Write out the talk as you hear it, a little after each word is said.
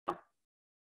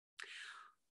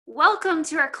Welcome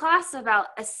to our class about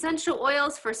essential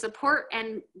oils for support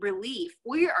and relief.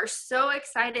 We are so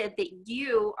excited that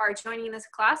you are joining this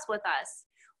class with us.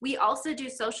 We also do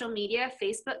social media,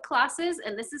 Facebook classes,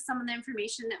 and this is some of the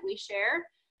information that we share,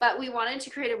 but we wanted to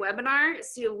create a webinar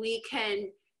so we can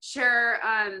share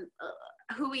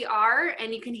who we are,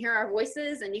 and you can hear our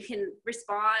voices and you can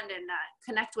respond and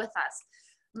connect with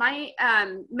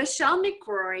us. Michelle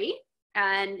McRoy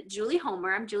and Julie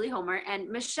Homer. I'm Julie Homer, and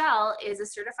Michelle is a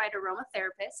certified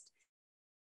aromatherapist.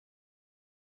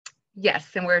 Yes,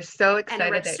 and we're so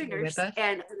excited that you're with us.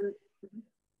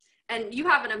 And you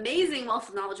have an amazing wealth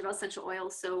of knowledge about essential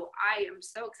oils, so I am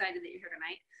so excited that you're here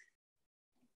tonight.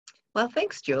 Well,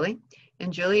 thanks, Julie.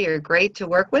 And Julie, you're great to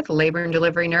work with, labor and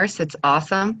delivery nurse. It's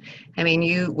awesome. I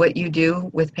mean, what you do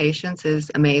with patients is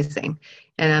amazing.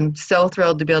 And I'm so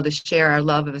thrilled to be able to share our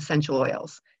love of essential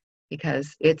oils,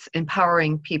 because it's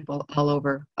empowering people all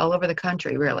over the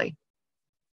country, really.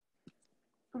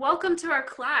 Welcome to our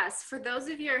class. For those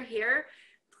of you who are here,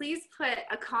 please put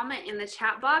a comment in the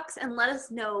chat box and let us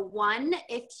know, one,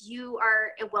 if you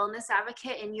are a wellness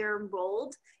advocate and you're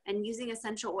enrolled and using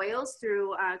essential oils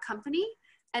through a company,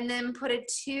 and then put a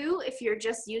 2 if you're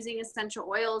just using essential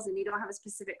oils and you don't have a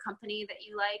specific company that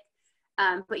you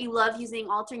like, but you love using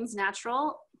all things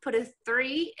natural. Put a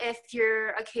 3 if you're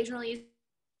occasionally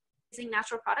using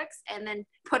natural products, and then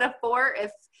put a 4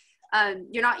 if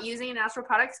you're not using natural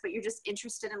products but you're just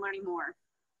interested in learning more.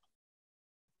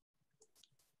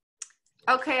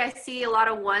 Okay, I see a lot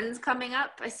of 1s coming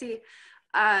up. I see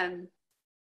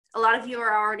a lot of you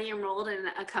are already enrolled in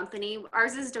a company.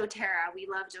 Ours is doTERRA. We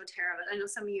love doTERRA, but I know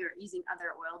some of you are using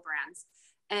other oil brands,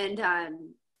 and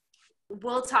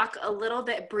we'll talk a little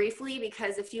bit briefly,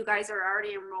 because if you guys are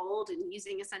already enrolled and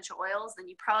using essential oils, then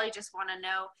you probably just want to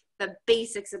know the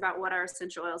basics about what are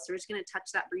essential oils. So we're just going to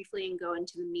touch that briefly and go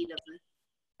into the meat of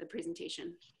the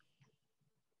presentation.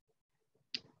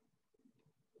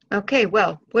 Okay,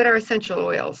 well, what are essential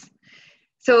oils?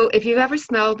 So if you've ever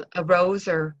smelled a rose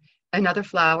or another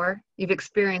flower, you've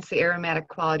experienced the aromatic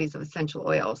qualities of essential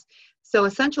oils. So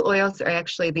essential oils are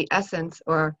actually the essence,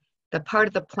 or the part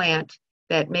of the plant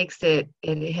that makes it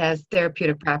has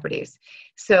therapeutic properties.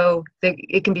 So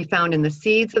it can be found in the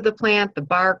seeds of the plant, the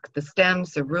bark, the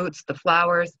stems, the roots, the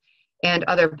flowers, and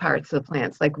other parts of the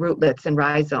plants like rootlets and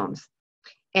rhizomes.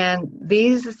 And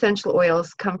these essential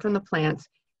oils come from the plants,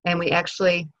 and we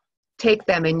actually take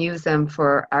them and use them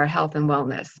for our health and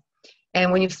wellness.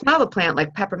 And when you smell a plant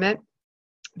like peppermint,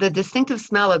 the distinctive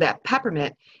smell of that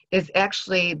peppermint is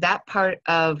actually that part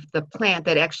of the plant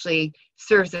that actually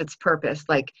serves its purpose.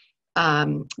 Like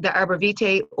the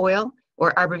arborvitae oil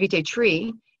or arborvitae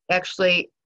tree actually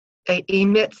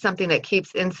emits something that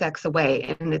keeps insects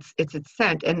away, and it's its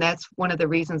scent. And that's one of the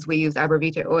reasons we use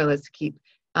arborvitae oil, is to keep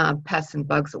pests and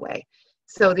bugs away.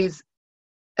 So these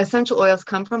essential oils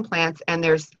come from plants, and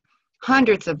there's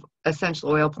hundreds of essential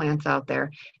oil plants out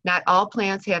there. Not all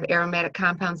plants have aromatic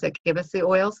compounds that give us the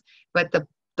oils, but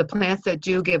the plants that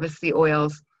do give us the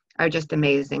oils are just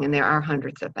amazing, and there are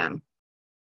hundreds of them.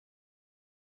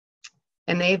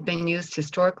 And they've been used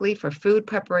historically for food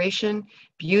preparation,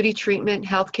 beauty treatment,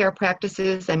 healthcare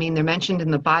practices. I mean, they're mentioned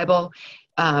in the Bible.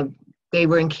 They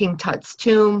were in King Tut's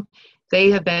tomb. They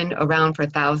have been around for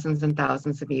thousands and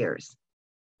thousands of years.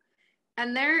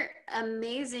 And they're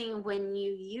amazing when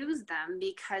you use them,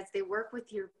 because they work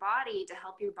with your body to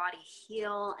help your body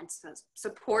heal and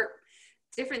support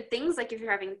different things, like if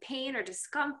you're having pain or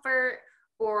discomfort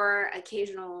or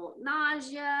occasional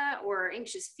nausea or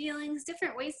anxious feelings,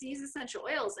 different ways to use essential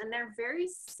oils. And they're very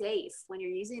safe when you're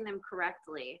using them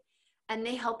correctly. And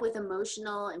they help with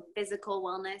emotional and physical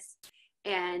wellness.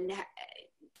 And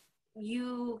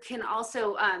you can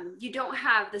also, you don't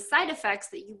have the side effects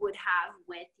that you would have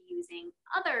with using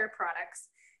other products.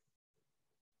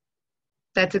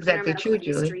 That's exactly true,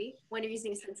 Julie. When you're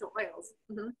using essential oils.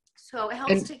 Mm-hmm. So it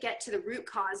helps to get to the root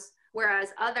cause, whereas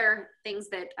other things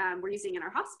that we're using in our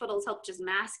hospitals help just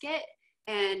mask it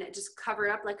and just cover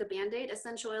it up like a Band-Aid.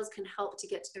 Essential oils can help to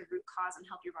get to the root cause and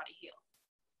help your body heal.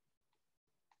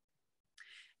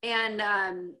 And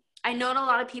I know a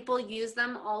lot of people use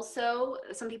them also.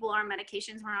 Some people are on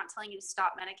medications. We're not telling you to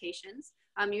stop medications.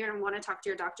 You're going to want to talk to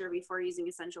your doctor before using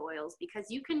essential oils, because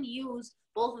you can use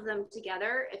both of them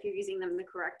together if you're using them the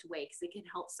correct way, because they can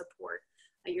help support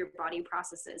your body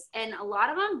processes. And a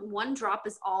lot of them, 1 drop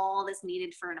is all that's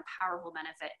needed for a powerful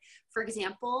benefit. For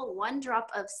example, 1 drop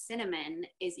of cinnamon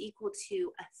is equal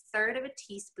to 1/3 of a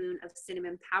teaspoon of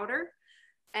cinnamon powder.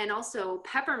 And also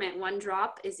peppermint, 1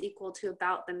 drop is equal to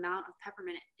about the amount of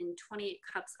peppermint in 28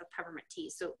 cups of peppermint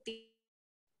tea. So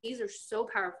these are so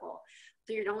powerful.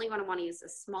 So you're only going to want to use a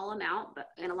small amount,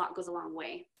 and a lot goes a long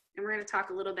way. And we're going to talk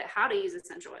a little bit how to use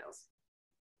essential oils.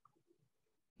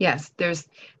 Yes, there's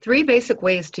 3 basic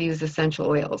ways to use essential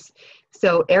oils.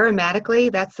 So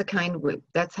aromatically,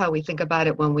 that's how we think about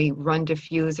it when we run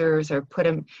diffusers or put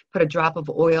a drop of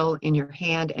oil in your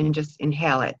hand and just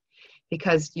inhale it,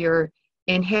 because you're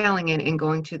inhaling it and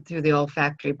going through the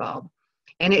olfactory bulb.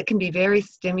 And it can be very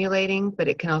stimulating, but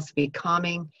it can also be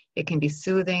calming. It can be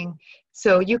soothing.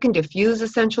 So you can diffuse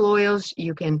essential oils.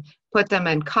 You can put them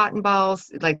in cotton balls,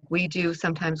 like we do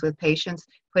sometimes with patients,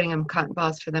 putting them in cotton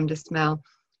balls for them to smell.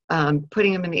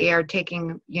 Putting them in the air,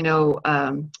 using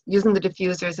the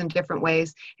diffusers in different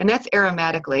ways, and that's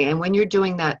aromatically. And when you're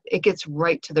doing that, it gets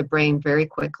right to the brain very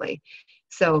quickly.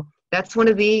 So that's one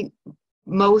of the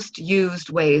most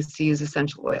used ways to use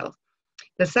essential oils.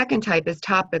 The second type is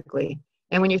topically.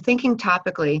 And when you're thinking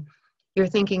topically, you're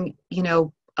thinking,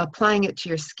 applying it to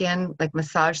your skin, like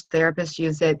massage therapists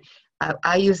use it.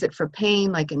 I use it for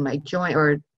pain, like in my joint,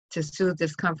 or to soothe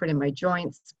discomfort in my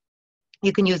joints.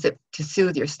 You can use it to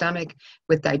soothe your stomach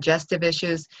with digestive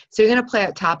issues. So you're going to apply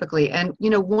it topically. And,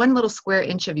 1 little square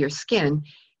inch of your skin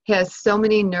has so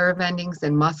many nerve endings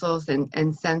and muscles and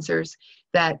sensors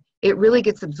that it really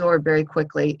gets absorbed very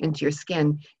quickly into your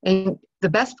skin. And the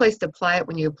best place to apply it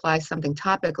when you apply something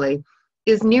topically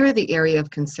is near the area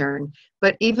of concern.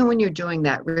 But even when you're doing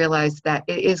that, realize that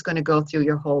it is going to go through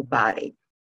your whole body.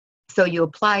 So you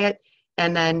apply it,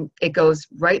 and then it goes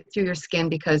right through your skin,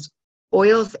 because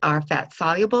oils are fat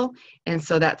soluble, and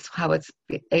so that's how it's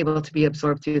able to be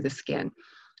absorbed through the skin,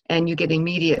 and you get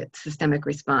immediate systemic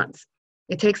response.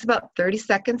 It takes about 30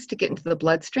 seconds to get into the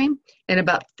bloodstream and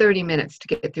about 30 minutes to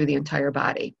get through the entire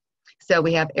body. So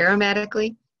we have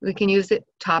aromatically, we can use it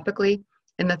topically,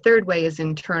 and the third way is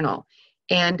internal.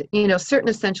 And certain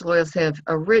essential oils have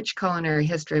a rich culinary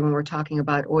history when we're talking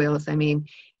about oils. I mean,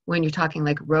 when you're talking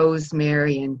like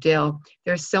rosemary and dill,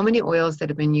 there's so many oils that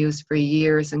have been used for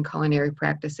years in culinary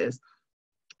practices.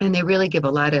 And they really give a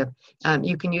lot of,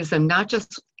 you can use them not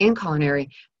just in culinary,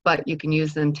 but you can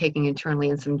use them taking internally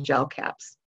in some gel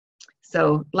caps.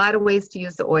 So a lot of ways to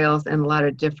use the oils, and a lot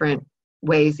of different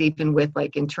ways, even with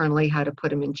like internally, how to put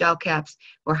them in gel caps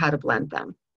or how to blend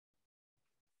them.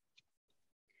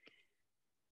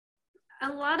 A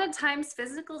lot of times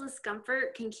physical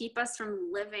discomfort can keep us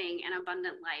from living an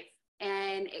abundant life,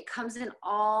 and it comes in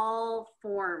all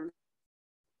forms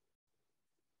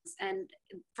and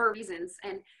for reasons.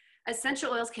 And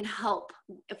essential oils can help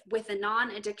with a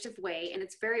non-addictive way, and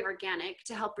it's very organic,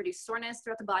 to help reduce soreness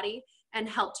throughout the body and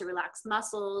help to relax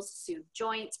muscles, soothe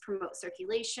joints, promote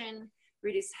circulation,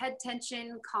 reduce head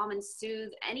tension, calm and soothe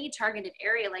any targeted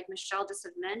area, like Michelle just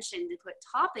had mentioned, to put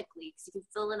topically, because you can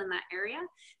fill it in that area.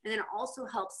 And then it also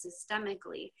helps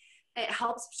systemically. It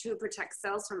helps to protect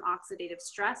cells from oxidative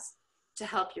stress, to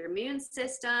help your immune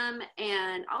system,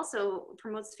 and also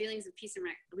promotes feelings of peace and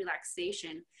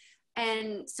relaxation.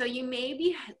 And so you may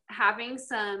be having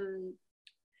some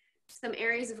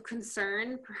areas of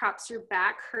concern. Perhaps your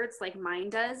back hurts like mine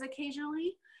does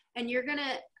occasionally, and you're going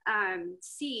to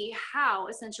see how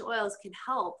essential oils can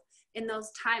help in those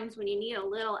times when you need a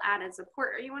little added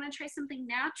support, or you want to try something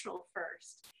natural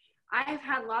first. I've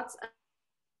had lots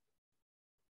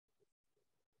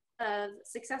of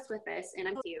success with this, and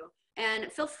I'm with you.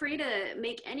 And feel free to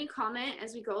make any comment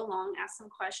as we go along, ask some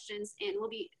questions, and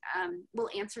we'll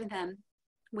answer them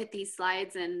with these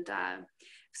slides. And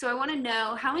so I want to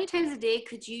know, how many times a day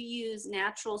could you use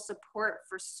natural support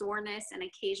for soreness and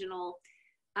occasional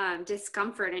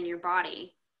discomfort in your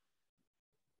body?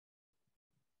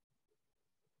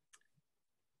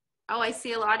 Oh, I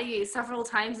see a lot of you several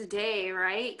times a day,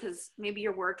 right? Because maybe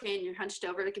you're working, you're hunched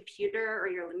over the computer, or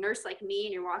you're a nurse like me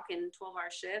and you're walking 12-hour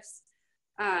shifts.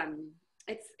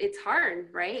 It's hard,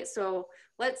 right? So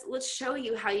let's show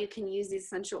you how you can use these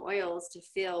essential oils to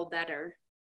feel better.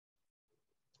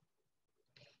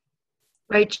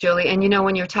 Right, Julie. And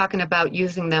when you're talking about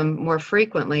using them more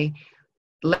frequently,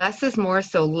 less is more,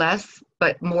 so less,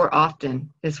 but more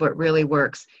often is what really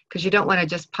works, because you don't want to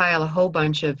just pile a whole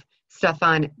bunch of stuff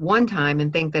on one time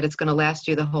and think that it's going to last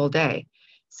you the whole day.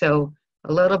 So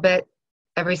a little bit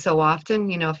every so often.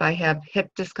 If I have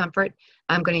hip discomfort,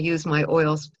 I'm going to use my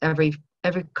oils every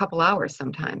couple hours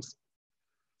sometimes.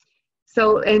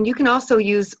 So, and you can also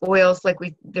use oils like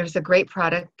there's a great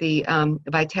product, the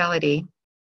Vitality,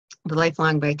 the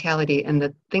Lifelong Vitality, and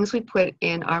the things we put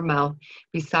in our mouth,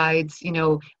 besides,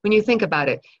 when you think about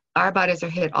it, our bodies are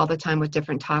hit all the time with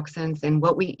different toxins, and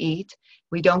what we eat,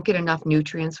 we don't get enough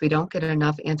nutrients, we don't get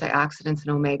enough antioxidants and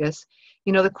omegas,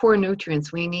 the core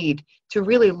nutrients we need to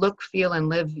really look, feel, and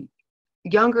live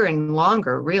younger and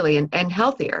longer, really, and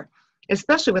healthier.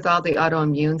 especially with all the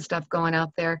autoimmune stuff going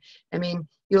out there. I mean,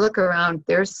 you look around,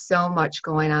 there's so much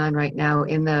going on right now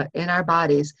in our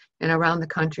bodies and around the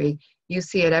country. You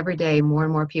see it every day, more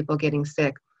and more people getting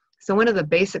sick. So one of the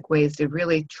basic ways to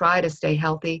really try to stay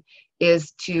healthy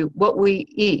is to what we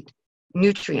eat,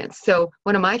 nutrients. So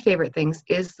one of my favorite things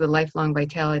is the Lifelong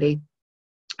Vitality,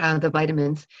 the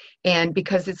vitamins, and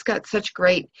because it's got such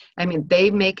great, I mean, they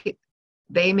make it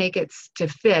to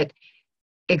fit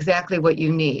exactly what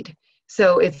you need.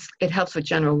 So it helps with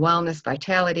general wellness,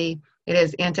 vitality. It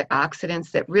has antioxidants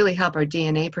that really help our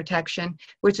DNA protection,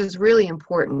 which is really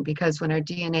important because when our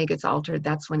DNA gets altered,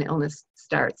 that's when illness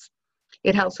starts.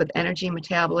 It helps with energy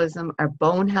metabolism, our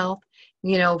bone health.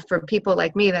 You know, for people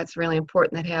like me, that's really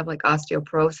important that have like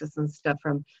osteoporosis and stuff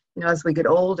from, you know, as we get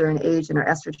older in age and our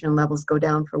estrogen levels go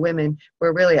down for women,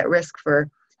 we're really at risk for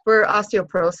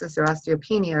osteoporosis or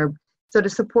osteopenia. So to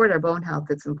support our bone health,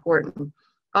 it's important.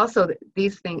 Also,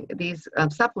 these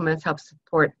supplements help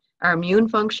support our immune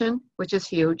function, which is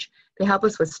huge. They help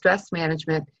us with stress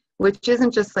management, which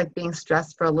isn't just like being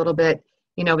stressed for a little bit,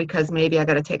 you know, because maybe I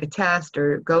got to take a test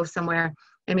or go somewhere.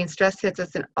 I mean, stress hits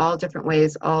us in all different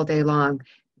ways all day long,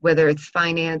 whether it's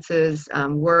finances,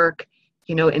 work,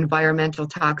 you know, environmental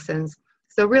toxins.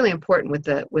 So really important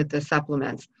with the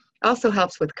supplements. Also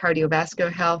helps with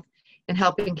cardiovascular health and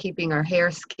helping keeping our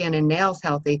hair, skin, and nails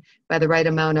healthy by the right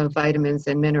amount of vitamins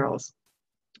and minerals,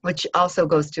 which also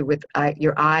goes to with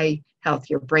your eye health,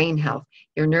 your brain health,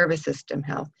 your nervous system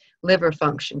health, liver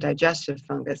function, digestive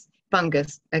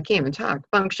fungus, I can't even talk,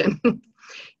 function,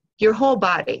 your whole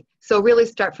body. So really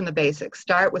start from the basics.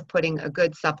 Start with putting a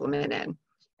good supplement in,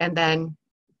 and then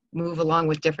move along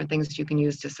with different things you can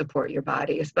use to support your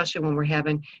body, especially when we're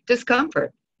having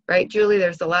discomfort, right, Julie?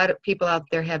 There's a lot of people out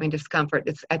there having discomfort.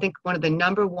 It's, I think, one of the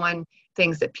number one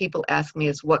things that people ask me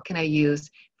is, what can I use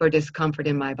for discomfort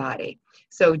in my body?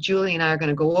 So Julie and I are going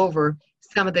to go over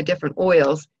some of the different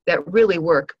oils that really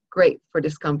work great for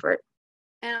discomfort.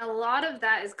 And a lot of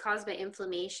that is caused by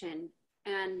inflammation.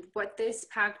 And what this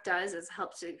pack does is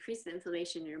help to increase the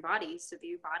inflammation in your body so that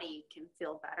your body can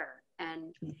feel better.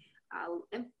 And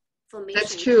inflammation.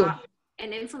 That's true.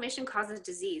 And inflammation causes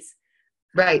disease.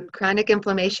 Right. Chronic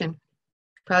inflammation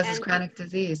causes chronic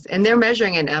disease. And they're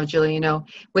measuring it now, Julie, you know,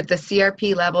 with the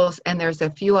CRP levels. And there's a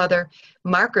few other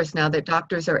markers now that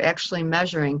doctors are actually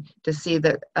measuring to see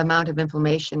the amount of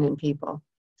inflammation in people.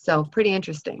 So pretty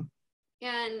interesting.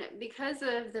 And because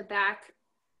of the back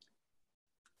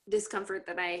discomfort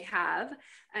that I have,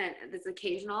 and it's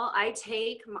occasional, I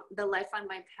take the Lifelong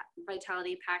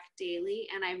Vitality Pack daily,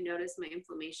 and I've noticed my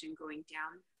inflammation going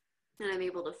down, and I'm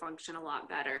able to function a lot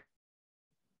better.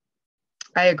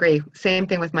 I agree. Same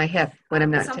thing with my hip when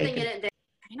I'm not something taking. In it that,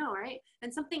 I know, right?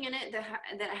 And something in it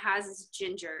that has is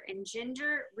ginger, and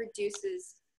ginger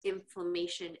reduces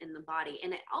inflammation in the body,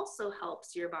 and it also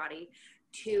helps your body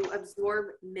to absorb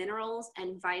minerals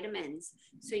and vitamins.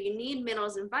 So you need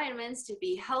minerals and vitamins to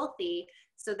be healthy.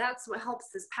 So that's what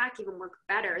helps this pack even work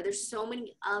better. There's so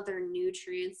many other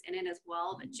nutrients in it as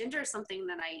well, but ginger is something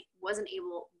that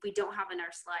we don't have in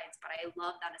our slides, but I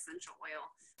love that essential oil.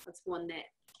 That's one that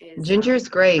is Ginger is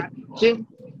great.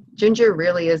 Ginger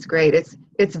really is great.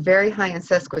 It's very high in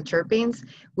sesquiterpenes,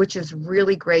 which is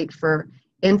really great for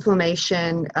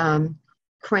inflammation,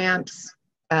 cramps,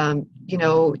 you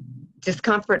know,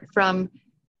 discomfort from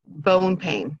bone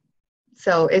pain.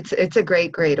 So it's a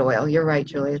great oil. You're right,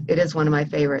 Julia. It is one of my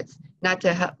favorites. Not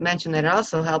to mention that it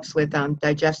also helps with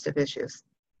digestive issues.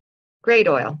 Great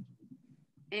oil.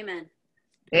 Amen.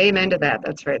 Amen to that.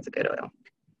 That's right. It's a good oil.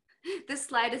 This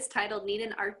slide is titled Need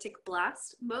an Arctic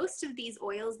Blast. Most of these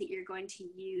oils that you're going to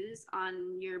use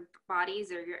on your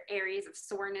bodies or your areas of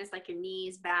soreness, like your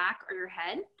knees, back, or your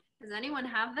head. Does anyone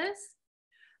have this?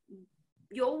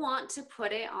 You'll want to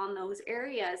put it on those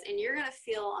areas, and you're going to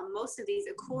feel on most of these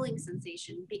a cooling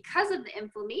sensation because of the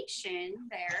inflammation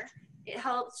there. It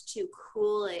helps to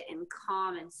cool it and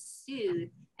calm and soothe,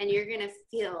 and you're going to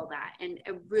feel that. And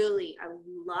I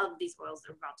love these oils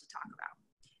that we're about to talk about.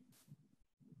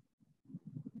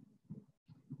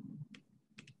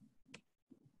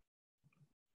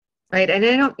 Right, and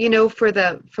I don't, you know, for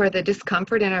the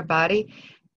discomfort in our body,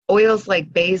 oils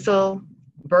like basil,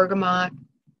 bergamot,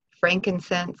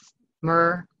 frankincense,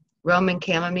 myrrh, Roman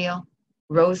chamomile,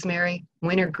 rosemary,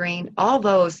 wintergreen, all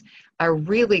those are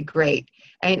really great.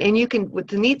 And you can,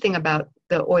 the neat thing about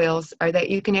the oils are that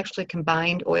you can actually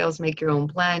combine oils, make your own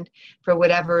blend for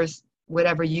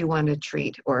whatever you want to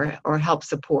treat or help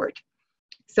support.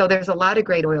 So there's a lot of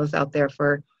great oils out there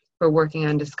for working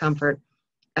on discomfort.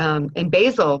 And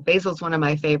basil is one of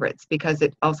my favorites because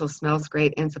it also smells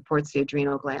great and supports the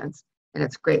adrenal glands, and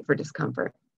it's great for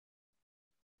discomfort.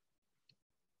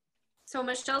 So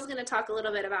Michelle's going to talk a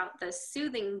little bit about the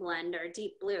soothing blend or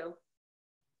deep blue.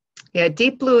 Yeah,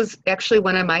 deep blue is actually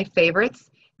one of my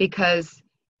favorites because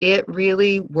it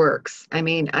really works. I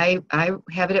mean, I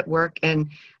have it at work, and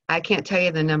I can't tell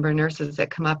you the number of nurses that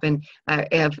come up and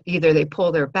have either they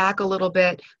pull their back a little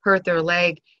bit, hurt their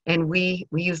leg, and we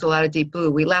use a lot of deep blue.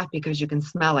 We laugh because you can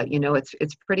smell it. You know,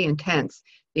 it's pretty intense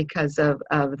because of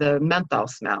the menthol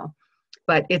smell,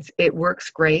 but it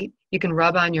works great. You can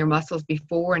rub on your muscles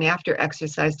before and after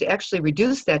exercise to actually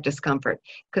reduce that discomfort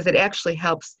because it actually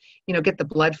helps, you know, get the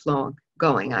blood flow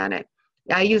going on it.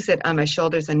 I use it on my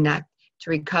shoulders and neck to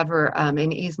recover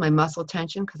and ease my muscle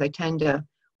tension because I tend to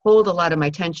hold a lot of my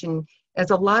tension,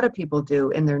 as a lot of people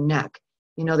do, in their neck.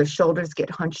 You know, their shoulders get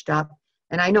hunched up.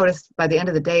 And I noticed by the end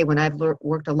of the day when I've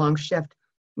worked a long shift,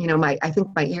 you know, I think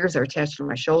my ears are attached to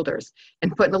my shoulders,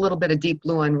 and putting a little bit of deep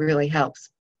blue on really helps.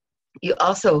 You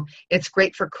also, it's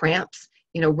great for cramps.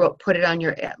 You know, put it on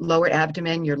your lower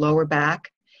abdomen, your lower back.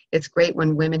 It's great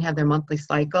when women have their monthly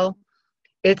cycle.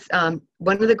 It's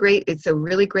it's a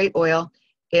really great oil.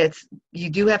 You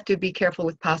do have to be careful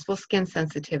with possible skin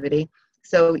sensitivity.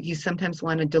 So you sometimes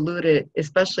want to dilute it,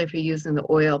 especially if you're using the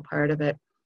oil part of it.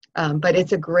 But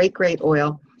it's a great, great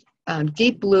oil.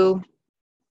 Deep blue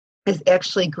is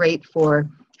actually great for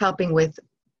helping with,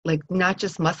 like, not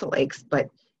just muscle aches, but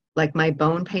like my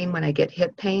bone pain when I get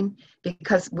hip pain,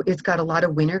 because it's got a lot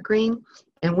of wintergreen,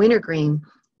 and wintergreen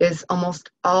is almost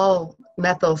all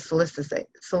methyl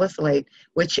salicylate,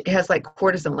 which has like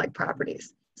cortisone-like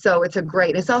properties. So it's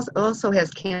it also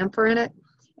has camphor in it,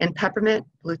 and peppermint,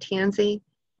 blue tansy,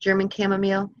 German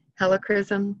chamomile,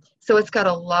 helichrysum. So it's got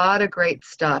a lot of great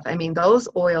stuff. I mean, those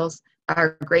oils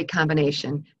are a great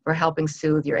combination for helping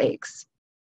soothe your aches.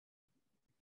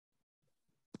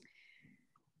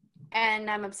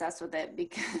 And I'm obsessed with it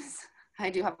because I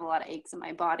do have a lot of aches in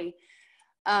my body.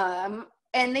 And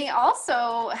they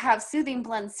also have soothing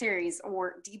blend series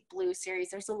or deep blue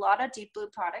series. There's a lot of deep blue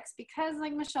products because,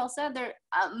 like Michelle said,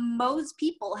 most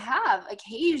people have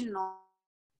occasional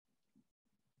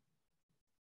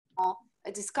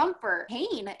a discomfort,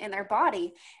 pain in their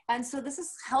body. And so this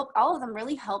is all of them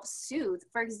really help soothe.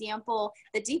 For example,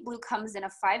 the deep blue comes in a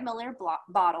 5 milliliter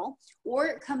bottle, or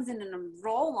it comes in a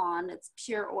roll-on, it's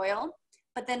pure oil,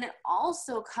 but then it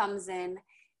also comes in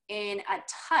a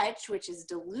touch, which is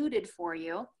diluted for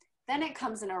you. Then it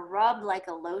comes in a rub like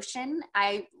a lotion.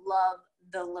 I love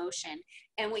the lotion.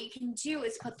 And what you can do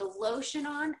is put the lotion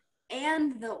on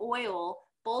and the oil,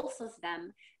 both of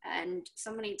them. And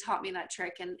somebody taught me that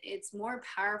trick, and it's more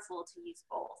powerful to use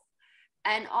both.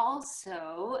 And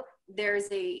also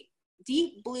there's a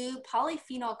deep blue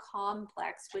polyphenol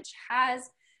complex, which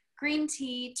has green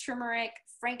tea, turmeric,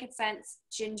 frankincense,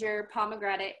 ginger,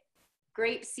 pomegranate,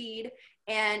 grapeseed,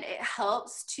 and it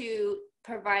helps to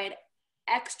provide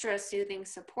extra soothing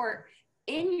support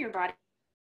in your body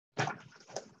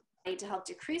to help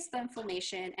decrease the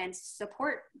inflammation and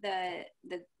support the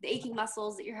aching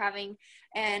muscles that you're having.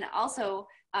 And also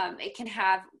it can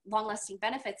have long-lasting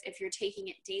benefits if you're taking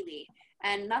it daily.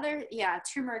 And another,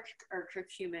 turmeric or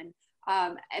curcumin,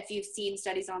 if you've seen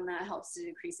studies on that, helps to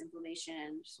decrease inflammation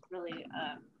and really,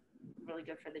 really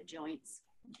good for the joints.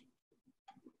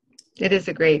 It is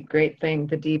a great, great thing,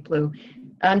 the deep blue.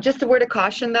 Just a word of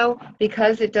caution, though,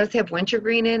 because it does have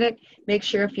wintergreen in it, make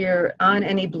sure if you're on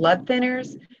any blood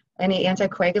thinners, any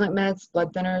anticoagulant meds,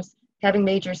 blood thinners, having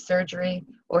major surgery,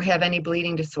 or have any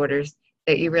bleeding disorders,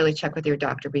 that you really check with your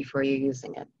doctor before you're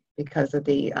using it because of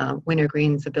the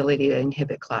wintergreen's ability to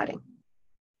inhibit clotting.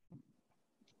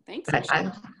 Thanks,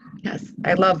 Michelle. Yes,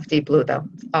 I love deep blue, though.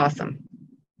 It's awesome.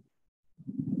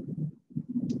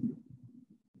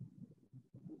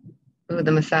 Ooh,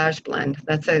 the massage blend.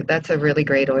 That's a really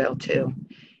great oil too.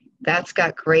 That's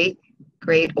got great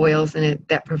oils in it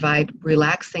that provide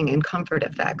relaxing and comfort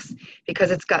effects because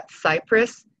it's got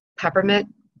cypress,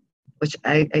 peppermint, which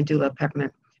I do love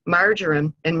peppermint,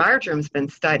 marjoram, and marjoram's been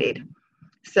studied.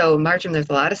 So marjoram, there's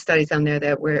a lot of studies on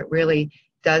there where it really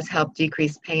does help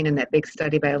decrease pain in that big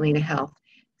study by Alina Health.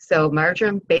 So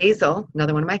marjoram, basil,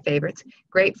 another one of my favorites,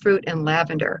 grapefruit, and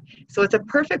lavender. So it's a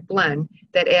perfect blend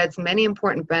that adds many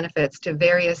important benefits to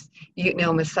various,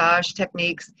 massage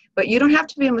techniques. But you don't have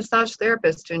to be a massage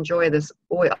therapist to enjoy this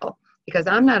oil, because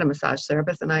I'm not a massage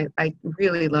therapist, and I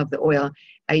really love the oil.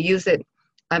 I use it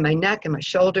on my neck and my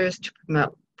shoulders to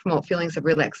promote feelings of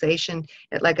relaxation.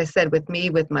 Like I said, with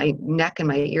my neck and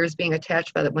my ears being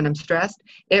attached when I'm stressed,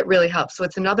 it really helps. So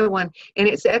it's another one, and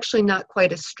it's actually not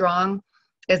quite as strong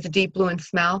as the deep blue in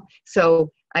smell, so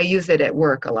I use it at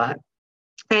work a lot.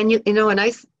 And a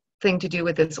nice thing to do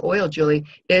with this oil, Julie,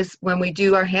 is when we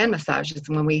do our hand massages,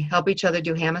 when we help each other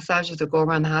do hand massages or go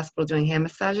around the hospital doing hand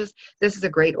massages, this is a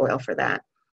great oil for that.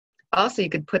 Also, you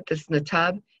could put this in the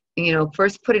tub, and,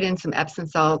 first put it in some Epsom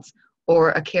salts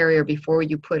or a carrier before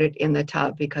you put it in the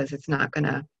tub, because it's not going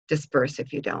to disperse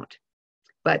if you don't.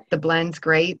 But the blend's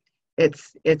great.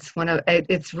 It's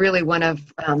really one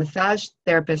of massage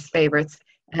therapists' favorites,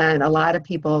 and a lot of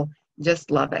people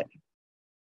just love it.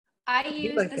 I You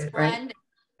use like this it, right? blend.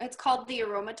 It's called the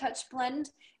Aroma Touch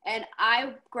blend, and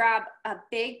I grab a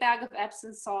big bag of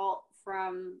Epsom salt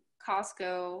from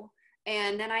Costco,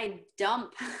 and then I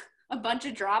dump a bunch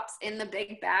of drops in the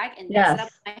big bag and mix it up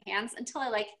Yes. with my hands until I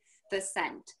like the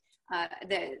scent.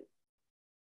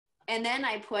 And then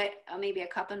I put maybe a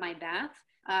cup in my bath.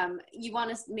 You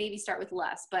want to maybe start with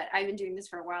less, but I've been doing this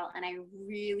for a while, and I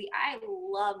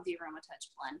love the Aroma Touch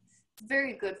blend. It's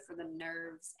very good for the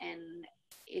nerves, and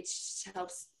it just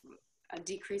helps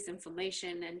decrease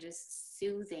inflammation and just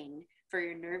soothing for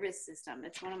your nervous system.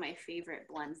 It's one of my favorite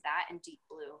blends, that and Deep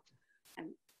Blue.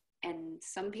 And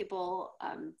some people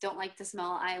don't like the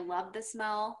smell. I love the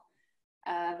smell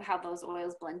of how those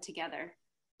oils blend together.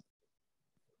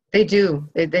 They do.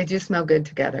 They do smell good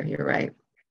together. You're right.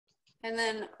 And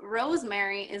then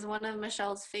rosemary is one of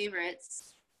Michelle's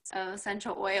favorites of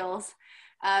essential oils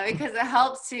because it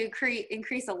helps to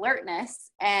increase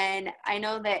alertness. And I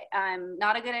know that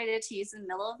not a good idea to use in the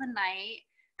middle of the night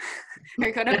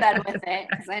or go to bed with it,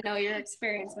 because I know your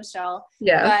experience, Michelle.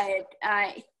 Yes. But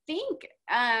I think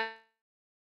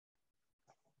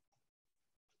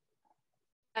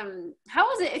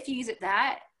how is it if you use it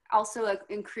that also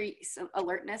increase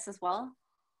alertness as well?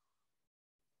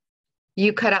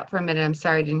 You cut out for a minute. I'm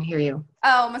sorry, I didn't hear you.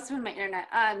 Oh, must have been my internet.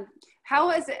 How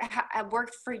has it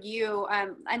worked for you?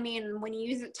 I mean, when you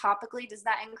use it topically, does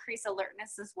that increase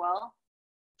alertness as well?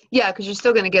 Yeah, because you're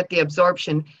still going to get the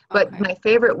absorption. But Okay. my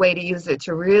favorite way to use it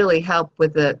to really help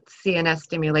with the CNS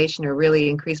stimulation or really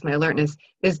increase my alertness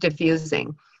is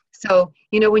diffusing. So,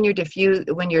 when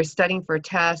you're studying for a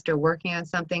test or working on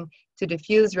something, to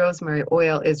diffuse rosemary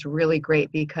oil is really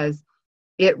great because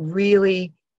it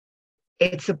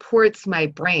supports my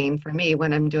brain for me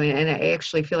when I'm doing it. And I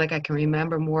actually feel like I can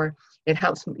remember more. It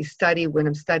helps me study when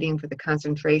I'm studying for the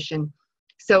concentration.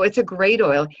 So it's a great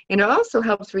oil. And it also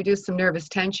helps reduce some nervous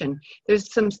tension.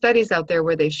 There's some studies out there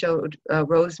where they showed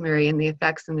rosemary and the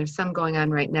effects, and there's some going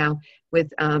on right now with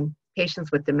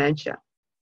patients with dementia.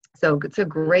 So it's a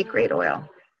great, great oil.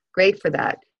 Great for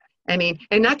that. I mean,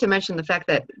 and not to mention the fact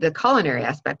that the culinary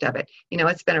aspect of it,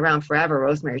 it's been around forever,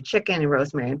 rosemary chicken and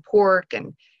rosemary and pork.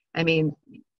 And I mean,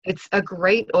 it's a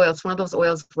great oil. It's one of those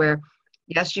oils where,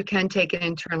 yes, you can take it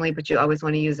internally, but you always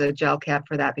want to use a gel cap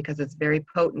for that because it's very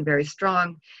potent, very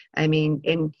strong. I mean,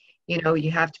 and,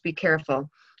 you have to be careful.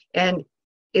 And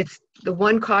it's the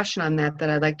one caution on that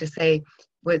I'd like to say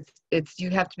you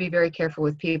have to be very careful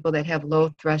with people that have low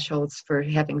thresholds for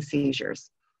having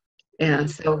seizures. And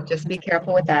so just be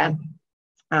careful with that.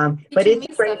 But Teaching it's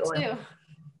me a great stuff oil. too.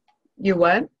 You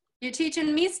what? You're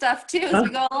teaching me stuff too as we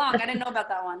go along. I didn't know about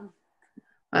that one.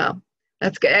 Wow.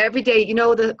 That's good. Every day,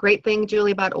 the great thing,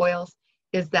 Julie, about oils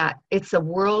is that it's a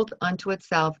world unto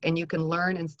itself, and you can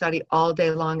learn and study all day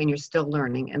long, and you're still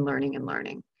learning and learning and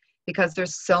learning because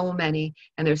there's so many,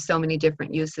 and there's so many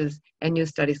different uses and new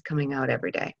studies coming out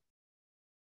every day.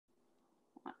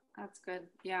 That's good.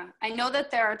 Yeah. I know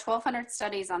that there are 1,200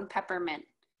 studies on peppermint.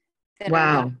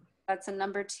 Wow. That's a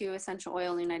number 2 essential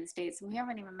oil in the United States. And we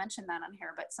haven't even mentioned that on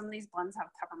here, but some of these blends have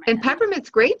peppermint. And peppermint's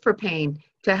great for pain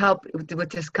to help with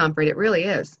discomfort. It really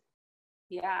is.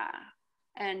 Yeah.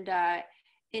 And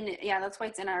that's why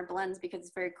it's in our blends, because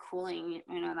it's very cooling.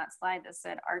 That slide that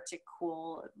said Arctic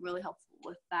Cool, really helpful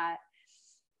with that.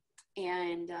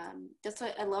 And that's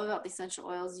what I love about the essential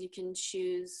oils. You can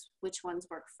choose which ones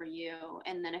work for you.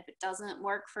 And then if it doesn't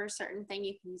work for a certain thing,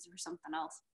 you can use it for something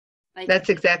else. Like that's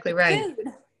exactly right.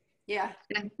 Food. Yeah.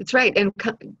 That's right. And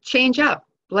change up,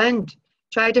 blend,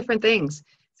 try different things.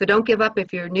 So don't give up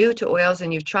if you're new to oils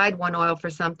and you've tried one oil for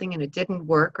something and it didn't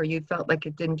work, or you felt like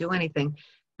it didn't do anything.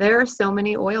 There are so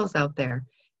many oils out there.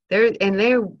 It's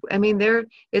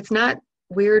not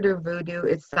weird or voodoo.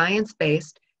 It's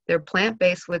science-based. They're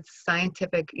plant-based with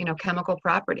scientific, chemical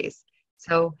properties.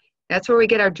 So that's where we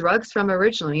get our drugs from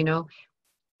originally.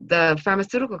 The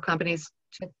pharmaceutical companies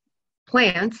took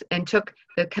plants and took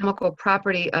the chemical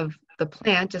property of the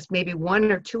plant, just maybe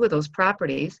one or two of those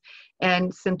properties,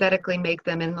 and synthetically make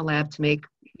them in the lab to make,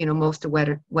 most of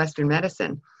Western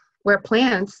medicine. Where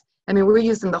plants, we're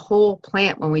using the whole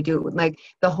plant when we do like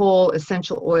the whole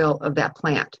essential oil of that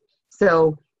plant.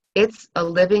 So it's a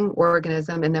living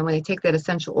organism. And then when they take that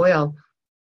essential oil,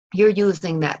 you're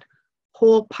using that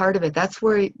whole part of it. That's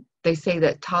where they say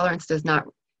that tolerance does not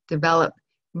develop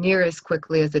near as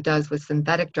quickly as it does with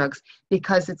synthetic drugs,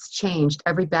 because it's changed.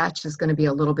 Every batch is going to be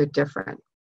a little bit different.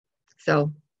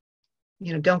 So,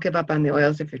 don't give up on the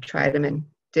oils if you tried them and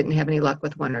didn't have any luck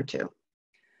with one or two.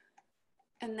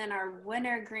 And then our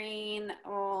wintergreen,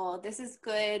 oh, this is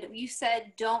good. You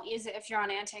said don't use it if you're on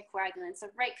anticoagulants. So,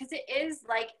 right, because it is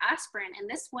like aspirin, and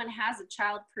this one has a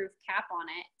childproof cap on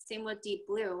it. Same with Deep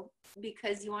Blue,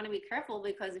 because you want to be careful,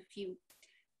 because if you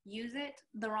use it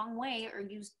the wrong way or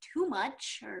use too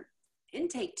much or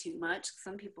intake too much,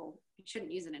 some people, you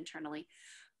shouldn't use it internally,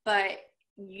 but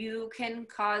you can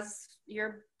cause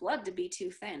your blood to be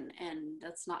too thin, and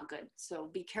that's not good. So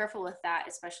be careful with that,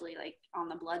 especially like on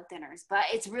the blood thinners. But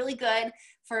it's really good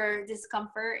for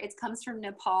discomfort. It comes from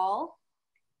Nepal,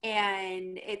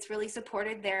 and it's really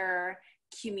supported their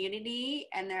community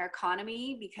and their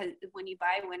economy, because when you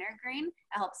buy wintergreen, it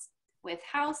helps with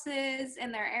houses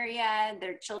in their area,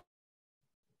 their children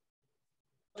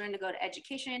to go to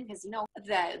education, because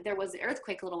that there was an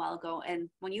earthquake a little while ago, and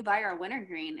when you buy our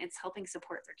wintergreen, it's helping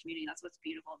support their community. That's what's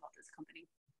beautiful about this company.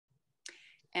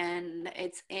 And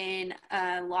it's in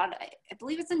a lot, I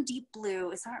believe it's in Deep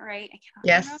Blue. Is that right? I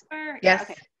can't remember. Yes. Yeah,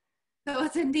 okay. So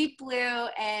it's in Deep Blue,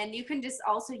 and you can just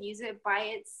also use it by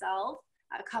itself,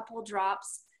 a couple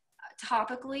drops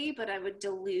topically, but I would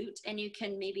dilute, and you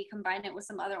can maybe combine it with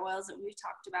some other oils that we've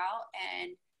talked about.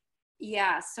 And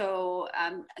yeah, so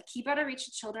keep out of reach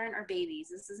of children or babies.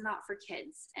 This is not for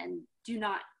kids, and do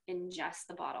not ingest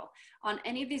the bottle. On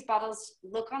any of these bottles,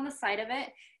 look on the side of it,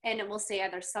 and it will say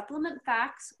either supplement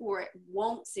facts, or it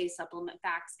won't say supplement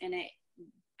facts, and it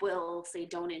will say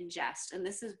don't ingest. And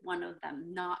this is one of them,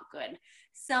 not good.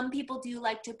 Some people do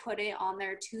like to put it on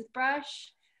their toothbrush.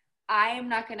 I am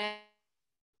not going to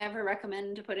ever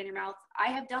recommend to put it in your mouth. I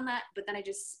have done that, but then I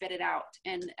just spit it out,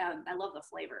 and I love the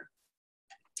flavor.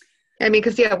 I mean,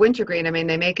 because wintergreen, I mean,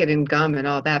 they make it in gum and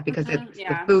all that, because it's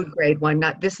the food grade one,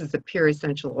 this is the pure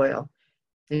essential oil.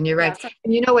 And you're right. So,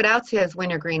 and you know what else has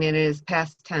wintergreen in it is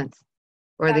past tense.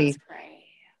 That's great.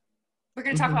 We're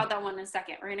going to talk about that one in a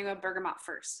second. We're going to go bergamot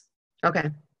first. Okay.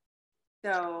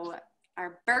 So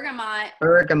our bergamot.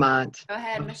 Bergamot. Go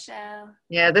ahead, Michelle.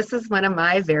 Yeah, this is one of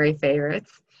my very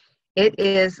favorites. It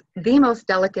is the most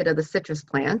delicate of the citrus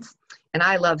plants, and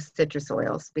I love citrus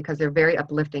oils because they're very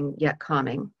uplifting yet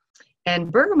calming.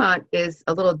 And bergamot is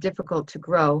a little difficult to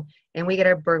grow, and we get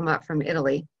our bergamot from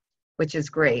Italy, which is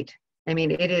great. I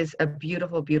mean, it is a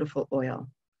beautiful, beautiful oil.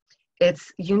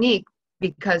 It's unique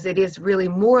because it is really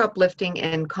more uplifting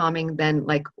and calming than,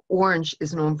 like, orange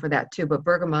is known for that too, but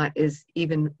bergamot is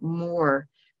even more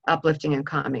uplifting and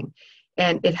calming.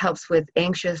 And it helps with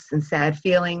anxious and sad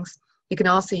feelings. You can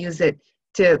also use it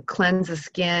to cleanse the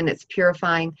skin. It's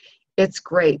purifying. It's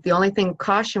great. The only thing,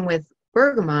 caution with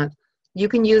bergamot, you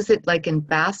can use it like in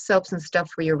bath soaps and stuff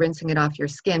where you're rinsing it off your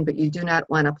skin, but you do not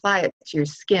want to apply it to your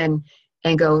skin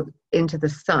and go into the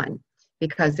sun,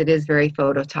 because it is very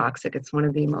phototoxic. It's one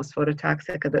of the most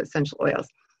phototoxic of the essential oils.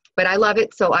 But I love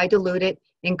it, so I dilute it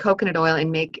in coconut oil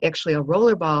and make actually a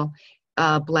rollerball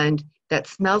blend that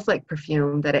smells like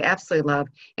perfume that I absolutely love.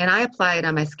 And I apply it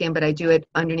on my skin, but I do it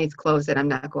underneath clothes that I'm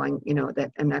not going,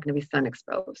 that I'm not going to be sun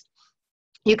exposed.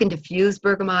 You can diffuse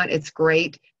bergamot. It's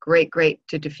great, great, great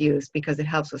to diffuse because it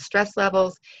helps with stress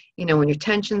levels. When your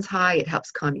tension's high, it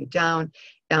helps calm you down.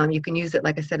 You can use it,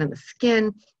 like I said, on the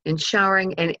skin, in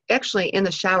showering, and actually in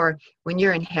the shower, when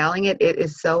you're inhaling it, it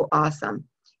is so awesome.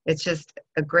 It's just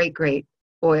a great, great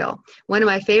oil. One of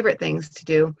my favorite things to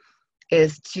do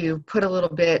is to put a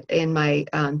little bit in my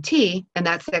tea, and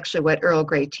that's actually what Earl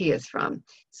Grey tea is from.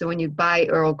 So when you buy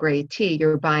Earl Grey tea,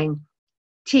 you're buying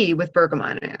tea with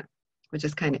bergamot in it, which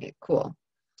is kind of cool.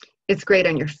 It's great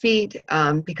on your feet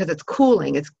because it's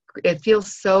cooling. It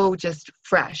feels so just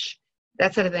fresh.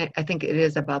 That's what I think it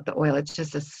is about the oil. It's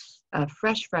just a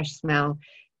fresh smell,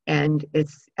 and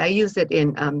I use it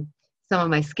in some of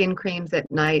my skin creams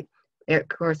at night, of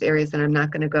course, areas that I'm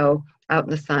not going to go out in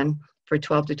the sun for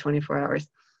 12 to 24 hours.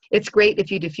 It's great if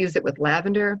you diffuse it with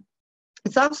lavender.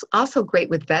 It's also great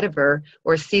with vetiver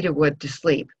or cedarwood to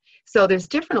sleep. So there's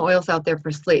different oils out there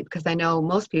for sleep, because I know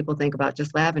most people think about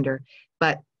just lavender,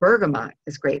 but bergamot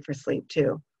is great for sleep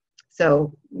too.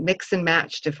 So mix and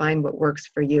match to find what works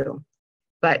for you.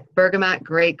 But bergamot,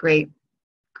 great, great,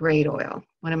 great oil.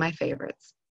 One of my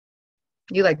favorites.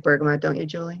 You like bergamot, don't you,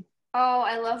 Julie? Oh,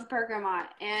 I love bergamot.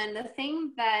 And the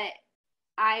thing that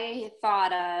I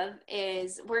thought of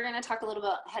is, we're going to talk a little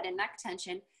about head and neck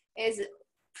tension, is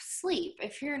sleep.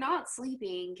 If you're not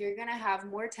sleeping, you're going to have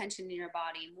more tension in your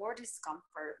body, more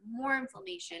discomfort, more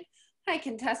inflammation. I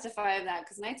can testify of that,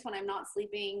 because nights when I'm not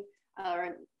sleeping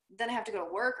or then I have to go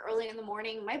to work early in the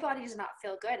morning. My body does not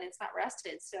feel good and it's not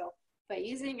rested. So by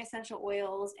using essential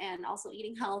oils and also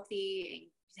eating healthy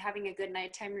and having a good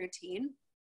nighttime routine,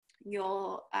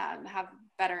 you'll have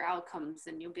better outcomes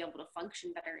and you'll be able to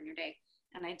function better in your day.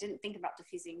 And I didn't think about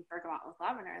diffusing bergamot with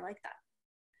lavender. I like that.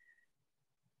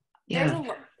 Yeah.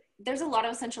 There's a lot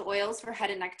of essential oils for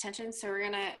head and neck tension. So we're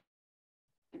going to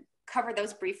cover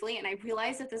those briefly. And I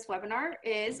realize that this webinar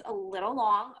is a little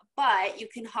long, but you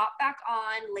can hop back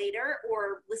on later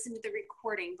or listen to the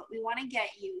recording. But we want to get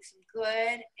you some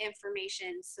good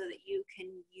information so that you can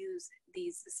use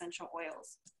these essential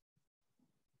oils.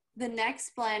 The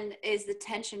next blend is the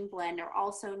tension blend, or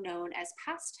also known as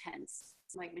past tense,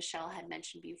 like Michelle had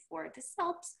mentioned before. This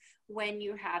helps when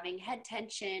you're having head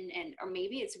tension or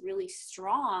maybe it's really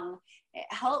strong. It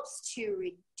helps to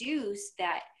reduce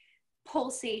that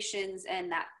pulsations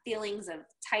and that feelings of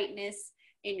tightness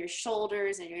in your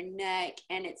shoulders and your neck,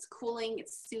 and it's cooling,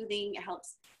 it's soothing, it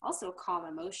helps also calm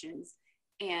emotions.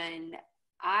 And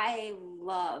I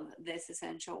love this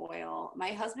essential oil. My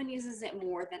husband uses it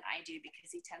more than I do because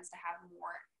he tends to have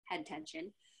more head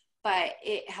tension, but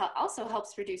it also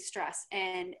helps reduce stress.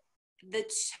 And the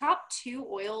top 2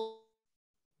 oils,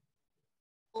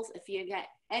 if you get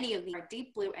any of these, are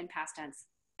deep blue and past tense.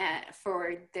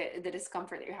 For the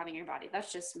discomfort that you're having in your body.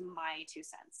 That's just my 2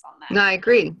 cents on that. No, I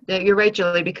agree. You're right,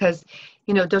 Julie, because,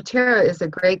 doTERRA is a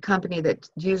great company that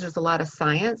uses a lot of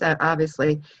science.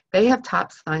 Obviously, they have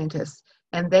top scientists,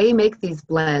 and they make these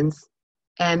blends,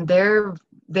 and they're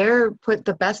put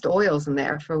the best oils in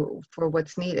there for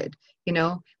what's needed,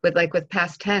 with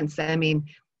past tense. I mean,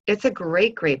 it's a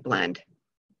great blend.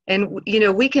 And,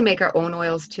 we can make our own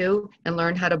oils too and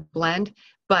learn how to blend,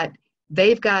 but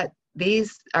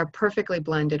these are perfectly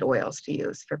blended oils to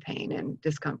use for pain and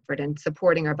discomfort and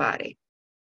supporting our body.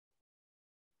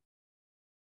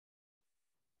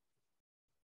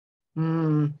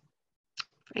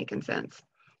 Frankincense.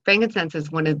 Frankincense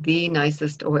is one of the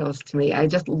nicest oils to me. I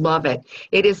just love it.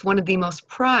 It is one of the most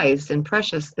prized and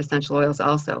precious essential oils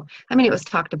also. I mean, it was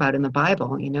talked about in the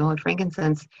Bible, and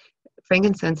frankincense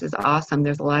is awesome.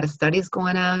 There's a lot of studies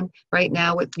going on right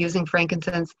now with using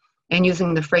frankincense and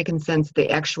using the frankincense, the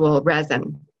actual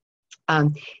resin.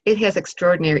 It has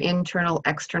extraordinary internal,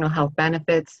 external health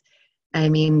benefits. I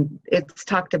mean, it's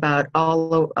talked about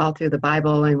all through the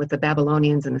Bible, and with the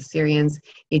Babylonians and Assyrians.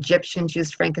 Egyptians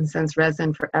used frankincense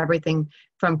resin for everything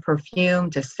from perfume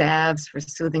to salves for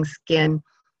soothing skin.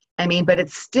 I mean, but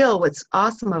it's still, what's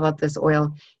awesome about this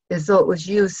oil is though it was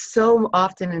used so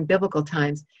often in biblical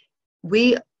times,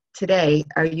 we today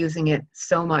are using it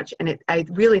so much, and I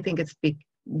really think it's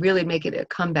really making it a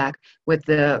comeback with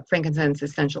the frankincense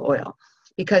essential oil,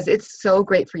 because it's so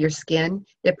great for your skin.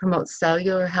 It promotes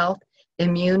cellular health,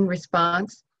 immune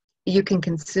response. You can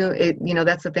consume it,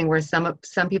 that's the thing where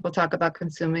some people talk about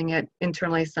consuming it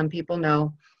internally, some people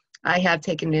no. I have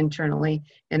taken it internally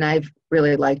and I've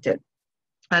really liked it.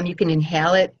 You can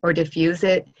inhale it or diffuse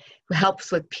it. It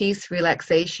helps with peace,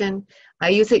 relaxation. I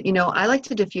use it, I like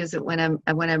to diffuse it when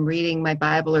I'm reading my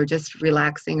Bible or just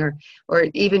relaxing or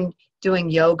even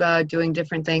doing yoga, doing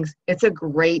different things. It's a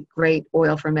great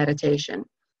oil for meditation.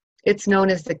 It's known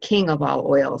as the king of all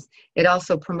oils. It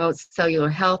also promotes cellular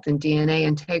health and DNA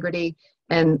integrity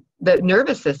and the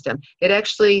nervous system. It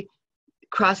actually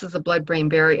crosses the blood-brain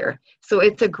barrier. So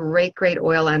it's a great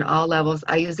oil on all levels.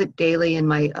 I use it daily in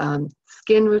my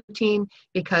skin routine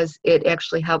because it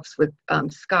actually helps with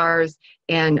scars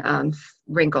and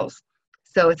wrinkles.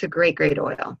 So it's a great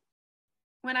oil.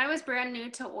 When I was brand new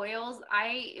to oils,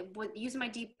 I would use my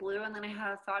deep blue, and then I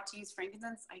had a thought to use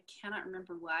frankincense. I cannot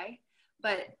remember why,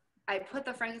 but I put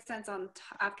the frankincense on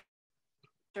after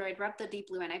I'd rubbed the deep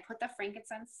blue, and I put the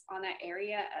frankincense on that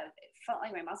area it felt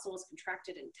like my muscle was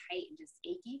contracted and tight and just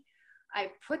achy. I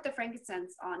put the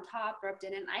frankincense on top, rubbed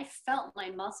it in, and I felt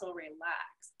my muscle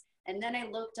relax. And then I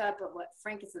looked up at what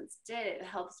frankincense did. It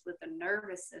helps with the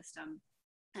nervous system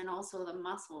and also the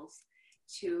muscles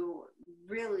to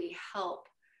really help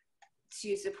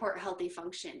to support healthy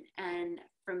function. And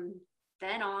from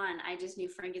then on, I just knew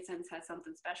frankincense has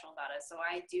something special about it. So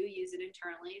I do use it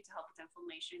internally to help with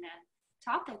inflammation, and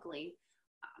topically,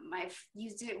 I've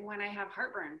used it when I have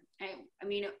heartburn. I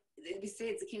mean, we say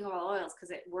it's the king of all oils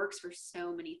because it works for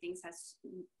so many things.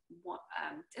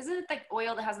 Isn't it the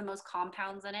oil that has the most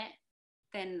compounds in it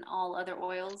than all other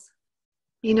oils?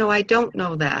 I don't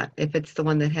know that, if it's the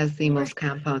one that has the most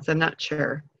compounds. I'm not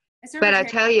sure. But I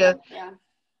tell you, yeah.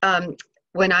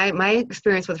 When my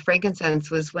experience with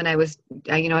frankincense was when I was,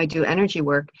 I do energy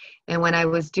work, and when I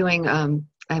was doing,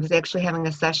 I was actually having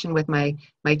a session with my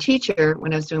teacher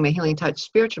when I was doing my Healing Touch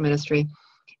spiritual ministry,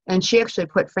 And she actually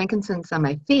put frankincense on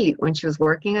my feet when she was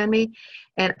working on me.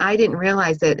 And I didn't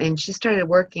realize it. And she started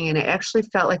working, and it actually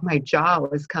felt like my jaw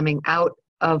was coming out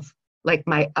of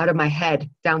my head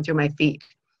down through my feet.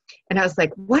 And I was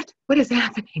like, what is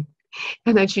happening?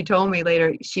 And then she told me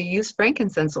later she used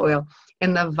frankincense oil,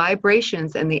 and the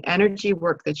vibrations and the energy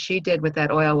work that she did with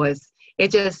that oil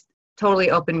it just totally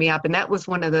opened me up. And that was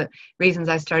one of the reasons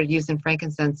I started using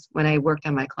frankincense when I worked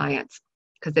on my clients,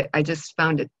 because I just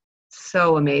found it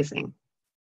so amazing.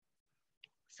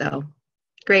 So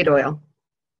great oil.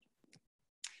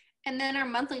 And then our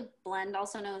monthly blend,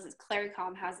 also known as Clary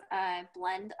Calm, has a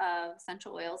blend of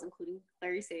essential oils, including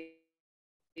clary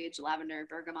sage, lavender,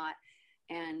 bergamot,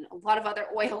 and a lot of other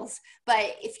oils.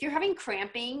 But if you're having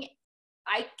cramping,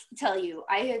 I can tell you,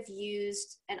 I have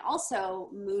used, and also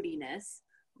moodiness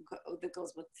that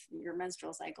goes with your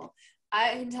menstrual cycle.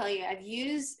 I can tell you, I've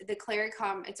used the Clary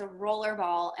Calm. It's a roller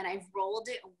ball, and I've rolled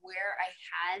it where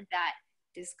I had that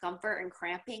discomfort and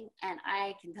cramping, and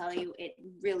I can tell you it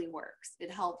really works.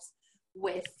 It helps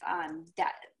with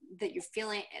that you're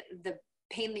feeling, the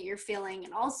pain that you're feeling,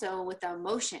 and also with the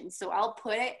emotion. So I'll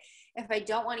put it, if I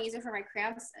don't want to use it for my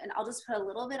cramps, and I'll just put a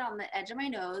little bit on the edge of my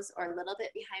nose or a little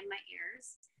bit behind my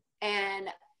ears, and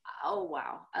oh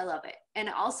wow, I love it. And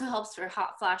it also helps for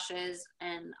hot flashes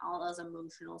and all those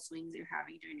emotional swings you're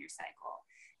having during your cycle.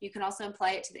 You can also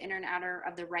apply it to the inner and outer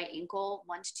of the right ankle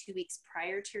 1 to 2 weeks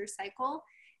prior to your cycle.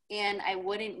 And I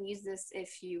wouldn't use this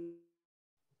if you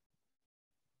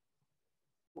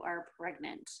are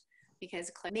pregnant, because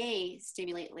it may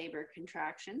stimulate labor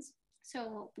contractions.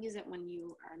 So use it when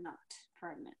you are not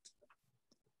pregnant.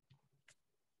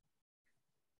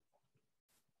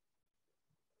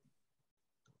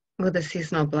 Well, the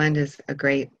seasonal blend is a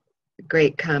great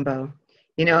combo.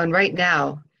 And right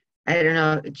now, I don't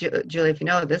know, Julie, if you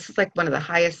know, this is like one of the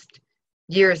highest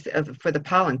years for the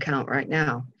pollen count right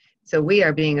now. So we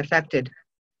are being affected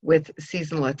with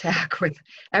seasonal attack. With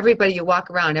everybody, you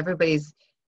walk around, everybody's,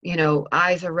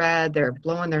 eyes are red, they're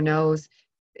blowing their nose.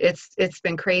 It's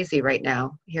been crazy right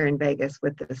now here in Vegas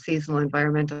with the seasonal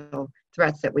environmental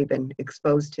threats that we've been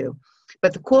exposed to.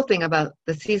 But the cool thing about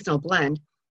the seasonal blend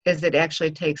is it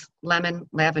actually takes lemon,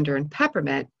 lavender, and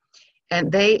peppermint,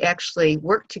 and they actually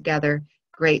work together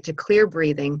great to clear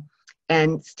breathing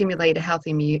and stimulate a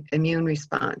healthy immune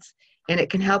response. And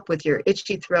it can help with your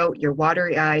itchy throat, your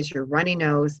watery eyes, your runny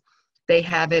nose. They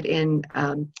have it in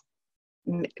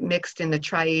mixed in the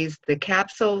Tri-Ease, the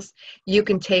capsules. You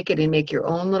can take it and make your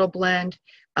own little blend.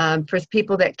 For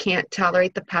people that can't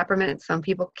tolerate the peppermint, some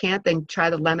people can't, then try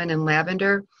the lemon and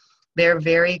lavender. They're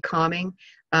very calming.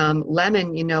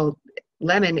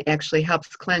 Lemon actually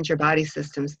helps cleanse your body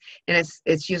systems, and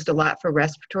it's used a lot for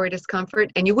respiratory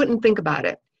discomfort. And you wouldn't think about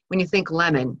it when you think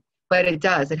lemon, but it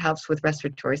does. It helps with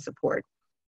respiratory support.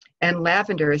 And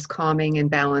lavender is calming and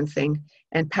balancing,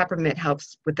 and peppermint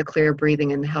helps with the clear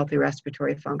breathing and the healthy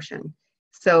respiratory function.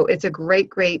 So it's a great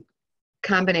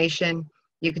combination.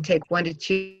 You can take 1 to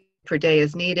 2 per day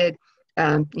as needed.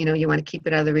 You want to keep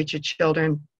it out of the reach of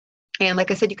children. And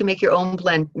like I said, you can make your own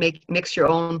blend, mix your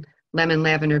own lemon,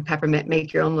 lavender, peppermint,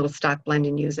 make your own little stock blend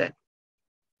and use it.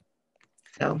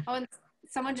 So. Oh, and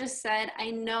someone just said, I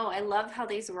know, I love how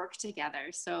these work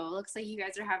together. So it looks like you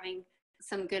guys are having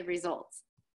some good results.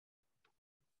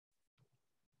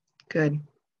 Good.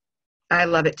 I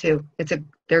love it too. It's a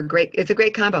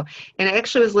great combo. And I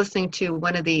actually was listening to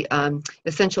one of the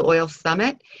Essential Oil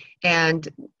Summit, and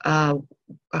a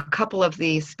couple of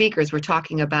the speakers were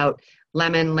talking about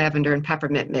lemon, lavender, and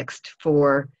peppermint mixed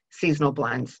for seasonal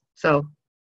blends. So,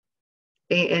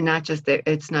 and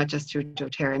it's not just through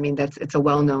doTERRA. I mean, it's a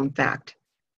well-known fact.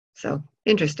 So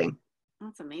interesting.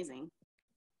 That's amazing.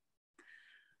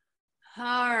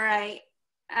 All right.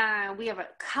 We have a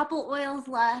couple oils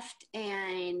left,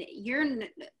 and your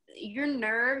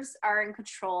nerves are in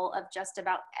control of just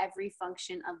about every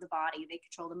function of the body. They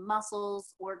control the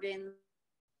muscles, organs,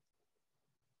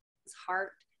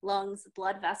 heart, lungs,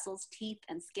 blood vessels, teeth,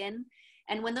 and skin.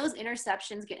 And when those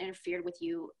interceptions get interfered with,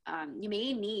 you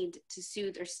may need to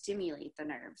soothe or stimulate the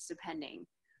nerves, depending.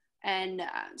 And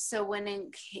so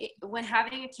when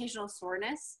having occasional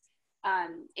soreness,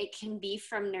 it can be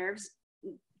from nerves,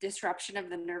 disruption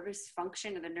of the nervous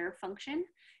function or the nerve function.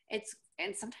 And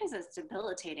sometimes it's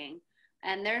debilitating.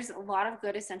 And there's a lot of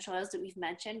good essential oils that we've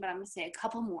mentioned, but I'm going to say a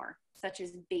couple more, such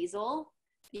as basil,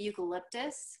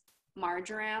 eucalyptus,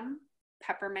 marjoram,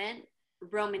 peppermint,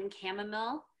 Roman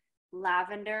chamomile,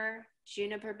 lavender,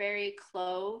 juniper berry,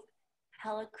 clove,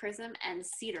 helichrysum, and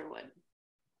cedarwood.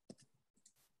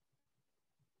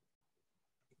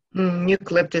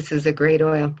 Eucalyptus is a great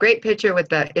oil. Great picture with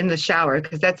the in the shower,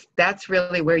 because that's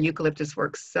really where eucalyptus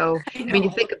works. So, I I mean, you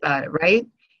know. think about it, right?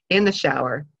 In the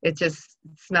shower, it just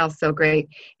smells so great.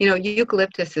 You know,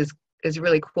 eucalyptus is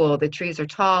really cool. The trees are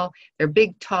tall. They're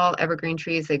big, tall evergreen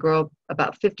trees. They grow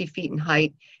about 50 feet in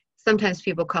height. Sometimes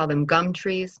people call them gum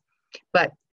trees,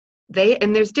 but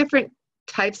there's different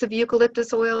types of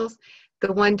eucalyptus oils.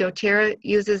 The one doTERRA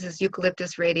uses is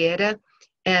Eucalyptus radiata,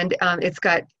 and it's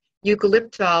got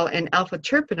eucalyptol and alpha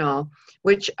terpenol,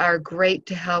 which are great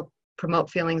to help promote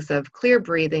feelings of clear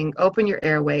breathing, open your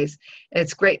airways.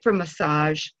 It's great for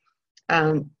massage.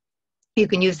 Um, you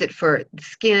can use it for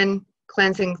skin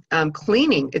cleansing,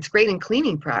 cleaning. It's great in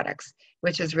cleaning products,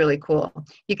 which is really cool.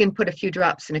 You can put a few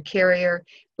drops in a carrier,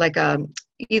 like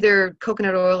either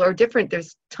coconut oil or different,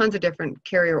 there's tons of different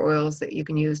carrier oils that you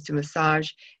can use to massage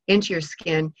into your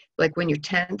skin. Like when you're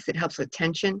tense, it helps with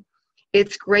tension.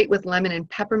 It's great with lemon and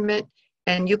peppermint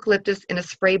and eucalyptus in a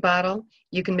spray bottle.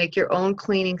 You can make your own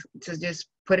cleaning, to just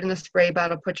put it in a spray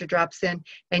bottle, put your drops in,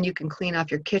 and you can clean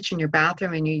off your kitchen, your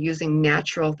bathroom, and you're using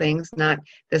natural things, not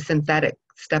the synthetic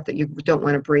stuff that you don't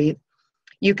want to breathe.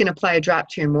 You can apply a drop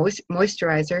to your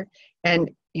moisturizer, and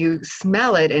you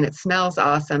smell it, and it smells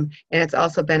awesome, and it's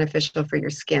also beneficial for your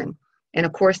skin. And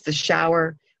of course, the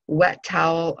shower, wet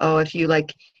towel. Oh, if you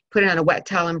like, put it on a wet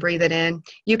towel and breathe it in.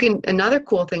 You can, another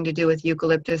cool thing to do with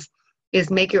eucalyptus is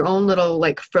make your own little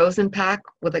like frozen pack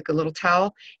with like a little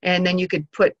towel, and then you could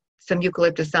put some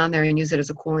eucalyptus on there and use it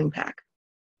as a cooling pack.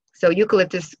 So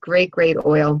eucalyptus, great, great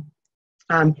oil.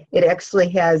 It actually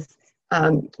has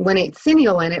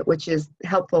 1,8-cineol in it, which is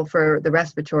helpful for the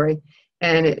respiratory,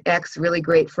 and it acts really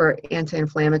great for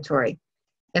anti-inflammatory.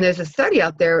 And there's a study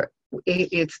out there,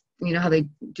 it's, you know how they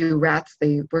do rats,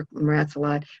 they work on rats a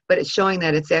lot, but it's showing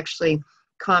that it's actually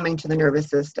calming to the nervous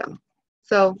system.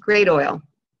 So great oil.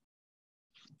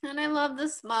 And I love the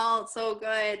smell. It's so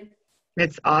good.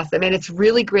 It's awesome. And it's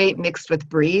really great mixed with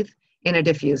Breathe in a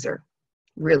diffuser.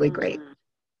 Really great.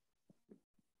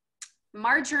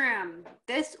 Marjoram.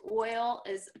 This oil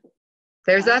is...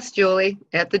 There's us, Julie,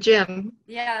 at the gym.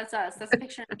 Yeah, that's us. That's a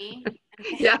picture of me.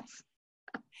 Yes.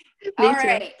 All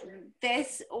right.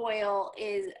 This oil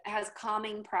has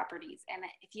calming properties, and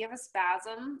if you have a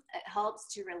spasm, it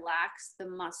helps to relax the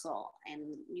muscle, and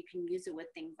you can use it with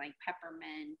things like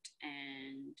peppermint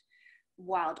and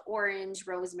wild orange,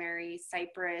 rosemary,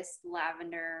 cypress,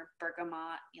 lavender,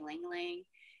 bergamot, ylang ylang.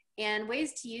 And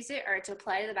ways to use it are to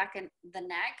apply to the back of the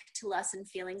neck to lessen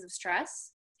feelings of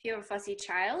stress. If you have a fussy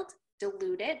child,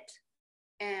 dilute it,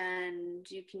 and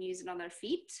you can use it on their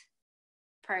feet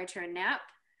prior to a nap.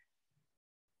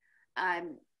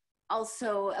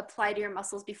 Also apply to your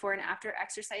muscles before and after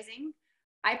exercising.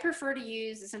 I prefer to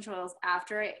use essential oils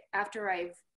after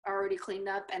I've already cleaned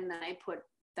up, and then I put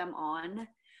them on.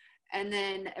 And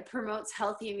then it promotes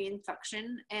healthy immune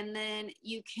function. And then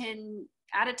you can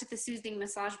add it to the soothing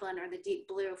massage blend or the deep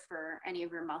blue for any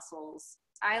of your muscles.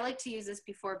 I like to use this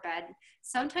before bed.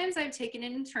 Sometimes I've taken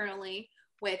it internally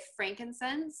with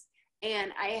frankincense,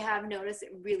 and I have noticed it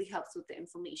really helps with the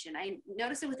inflammation. I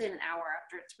notice it within an hour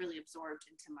after it's really absorbed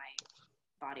into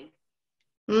my body.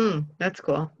 That's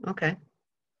cool. Okay.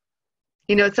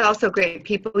 You know, it's also great.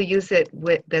 People use it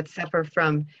that suffer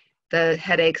from the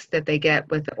headaches that they get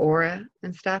with the aura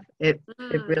and stuff. It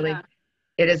really, Yeah.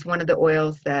 it is one of the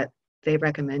oils that they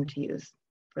recommend to use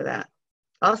for that.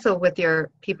 Also, with your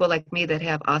people like me that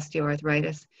have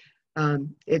osteoarthritis,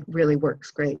 it really works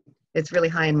great. It's really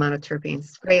high in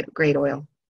monoterpenes. Great oil.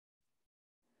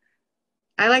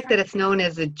 I like that it's known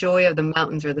as the joy of the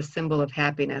mountains or the symbol of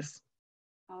happiness.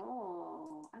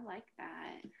 Oh, I like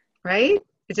that. Right?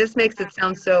 It just makes it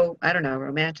sound so, I don't know,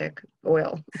 romantic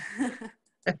oil.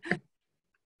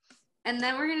 And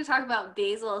then we're going to talk about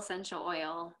basil essential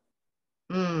oil.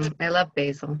 I love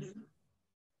basil.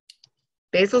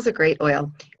 Basil's a great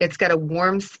oil. It's got a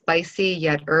warm, spicy,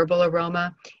 yet herbal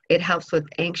aroma. It helps with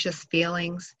anxious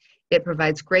feelings. It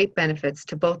provides great benefits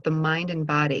to both the mind and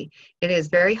body. It is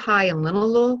very high in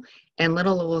linalool, and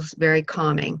linalool is very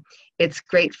calming. It's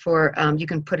great for, you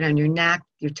can put it on your neck,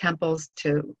 your temples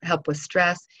to help with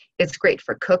stress. It's great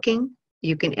for cooking.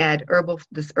 You can add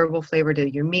this herbal flavor to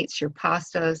your meats, your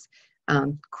pastas.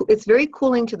 It's very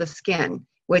cooling to the skin,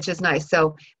 which is nice.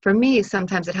 So for me,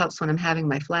 sometimes it helps when I'm having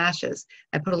my flashes.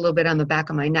 I put a little bit on the back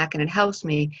of my neck, and it helps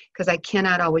me because I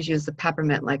cannot always use the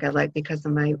peppermint like I like because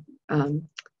of my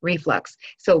reflux.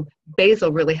 So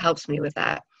basil really helps me with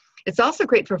that. It's also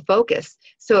great for focus.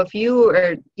 So if you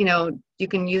are, you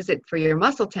can use it for your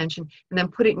muscle tension and then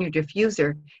put it in your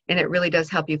diffuser, and it really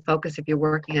does help you focus if you're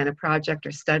working on a project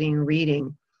or studying,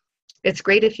 reading. It's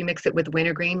great if you mix it with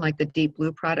wintergreen, like the deep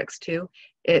blue products too.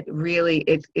 It really,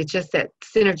 it's just that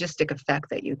synergistic effect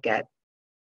that you get.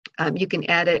 You can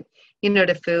add it,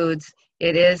 to foods.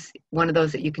 It is one of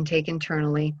those that you can take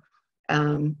internally.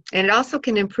 And it also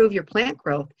can improve your plant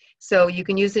growth. So you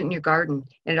can use it in your garden,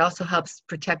 and it also helps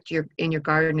protect in your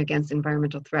garden against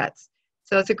environmental threats.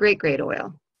 So it's a great, great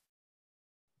oil.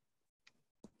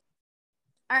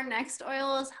 Our next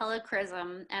oil is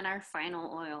helichrysum, and our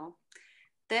final oil.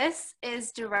 This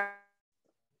is derived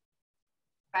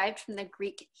from the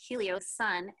Greek helios,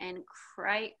 sun, and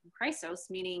chrysos,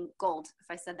 meaning gold, if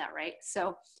I said that right.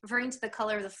 So referring to the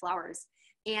color of the flowers.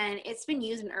 And it's been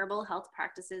used in herbal health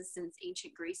practices since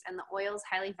ancient Greece, and the oil is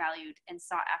highly valued and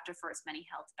sought after for its many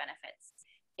health benefits.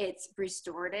 It's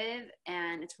restorative,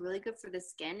 and it's really good for the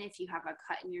skin if you have a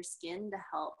cut in your skin to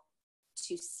help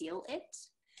to seal it.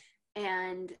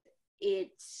 And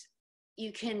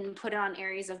you can put it on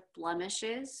areas of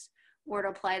blemishes, or to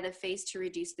apply the face to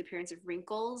reduce the appearance of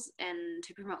wrinkles and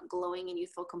to promote glowing and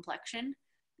youthful complexion.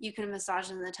 You can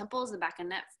massage in the temples, the back of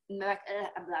neck, blah,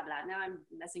 blah. Now I'm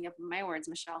messing up my words,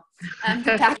 Michelle.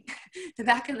 The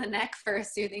back of the neck for a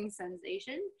soothing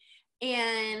sensation.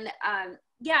 And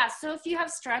so if you have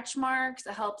stretch marks,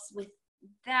 it helps with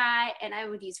that. And I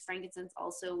would use frankincense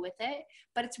also with it.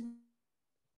 But it's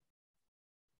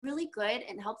really good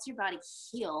and helps your body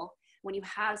heal when you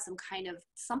have some kind of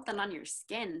something on your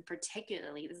skin,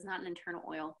 particularly. This is not an internal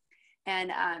oil.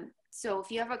 And so if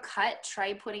you have a cut,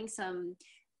 try putting some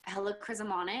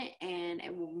helichrysum on it, and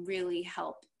it will really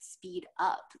help speed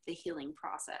up the healing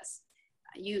process.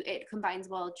 It combines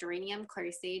well geranium,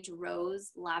 clary sage,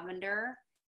 rose, lavender,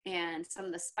 and some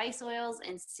of the spice oils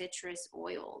and citrus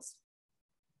oils.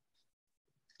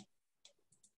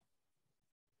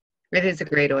 It is a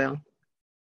great oil.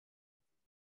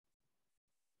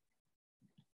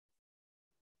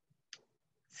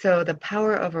 So the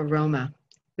power of aroma,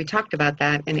 we talked about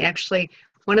that. And actually,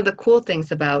 one of the cool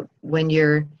things about when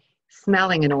you're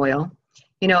smelling an oil,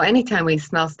 anytime we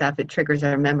smell stuff, it triggers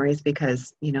our memories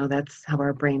because, that's how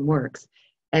our brain works.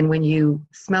 And when you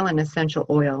smell an essential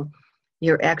oil,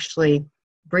 you're actually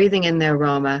breathing in the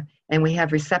aroma, and we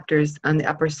have receptors on the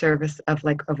upper surface of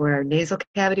our nasal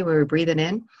cavity where we're breathing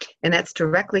in, and that's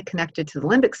directly connected to the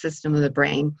limbic system of the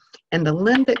brain. And the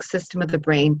limbic system of the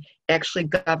brain actually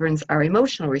governs our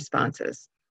emotional responses.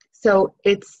 So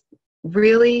it's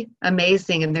really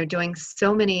amazing, and they're doing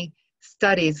so many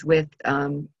studies with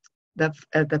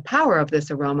the power of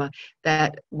this aroma,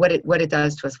 that what it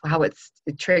does to us, how it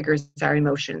triggers our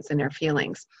emotions and our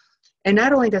feelings. And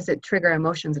not only does it trigger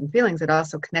emotions and feelings, it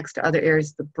also connects to other areas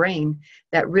of the brain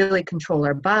that really control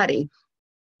our body.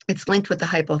 It's linked with the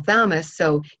hypothalamus,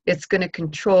 so it's going to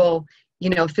control,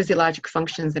 physiologic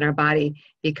functions in our body,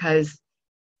 because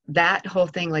that whole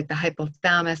thing, like the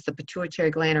hypothalamus, the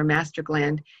pituitary gland or master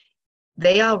gland,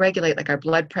 they all regulate like our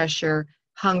blood pressure,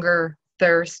 hunger,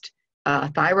 thirst,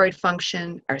 thyroid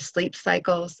function, our sleep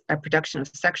cycles, our production of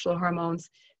sexual hormones,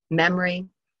 memory.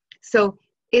 So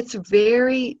it's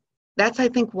that's, I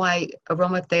think, why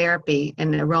aromatherapy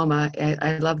and aroma,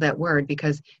 I love that word,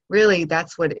 because really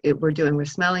that's what we're doing. We're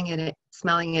smelling it,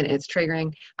 it's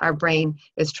triggering our brain,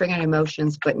 it's triggering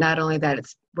emotions, but not only that,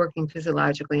 it's working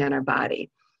physiologically on our body.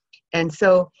 And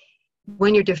so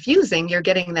when you're diffusing, you're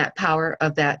getting that power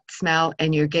of that smell,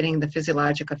 and you're getting the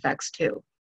physiologic effects too.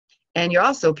 And you're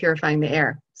also purifying the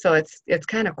air. So it's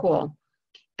kind of cool.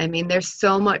 I mean, there's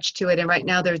so much to it. And right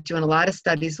now they're doing a lot of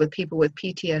studies with people with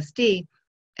PTSD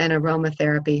and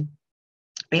aromatherapy,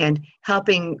 and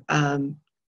helping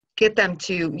get them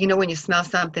to, when you smell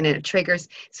something and it triggers,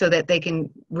 so that they can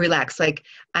relax. Like,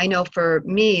 I know for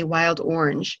me, wild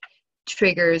orange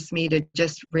triggers me to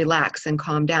just relax and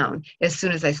calm down as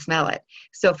soon as I smell it.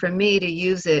 So for me to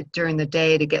use it during the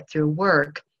day to get through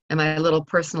work, and my little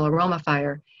personal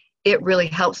aromafier, it really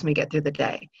helps me get through the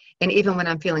day. And even when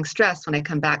I'm feeling stressed, when I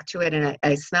come back to it and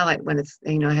I smell it, when it's,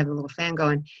 I have a little fan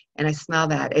going and I smell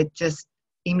that, it just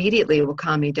immediately will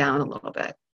calm me down a little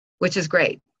bit, which is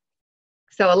great.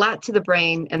 So a lot to the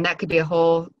brain, and that could be a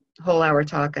whole hour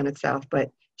talk on itself,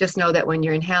 but just know that when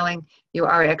you're inhaling, you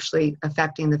are actually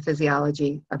affecting the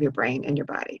physiology of your brain and your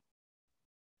body.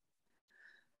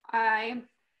 I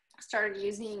started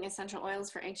using essential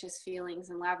oils for anxious feelings,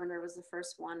 and lavender was the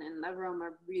first one, and the aroma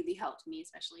really helped me,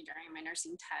 especially during my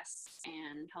nursing tests,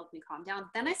 and helped me calm down.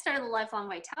 Then I started the Lifelong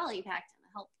Vitality Pack, and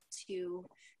it helped to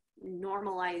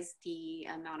normalize the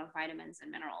amount of vitamins and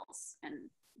minerals and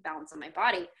balance in my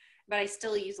body. But I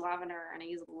still use lavender, and I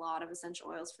use a lot of essential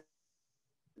oils for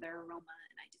their aroma,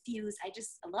 and I diffuse. I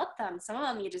love them. Some of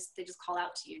them they just call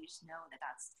out to you, and you just know that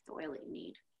that's the oil that you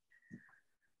need.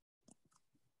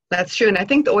 That's true. And I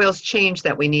think the oils change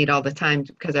that we need all the time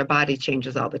because our body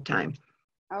changes all the time.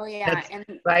 Oh yeah, That's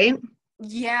and right.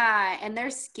 yeah, and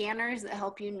there's scanners that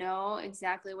help you know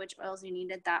exactly which oils you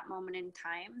need at that moment in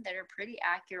time that are pretty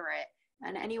accurate.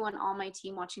 And anyone on my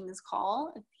team watching this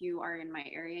call, if you are in my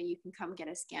area, you can come get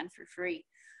a scan for free.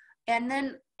 And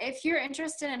then if you're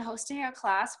interested in hosting a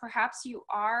class, perhaps you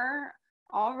are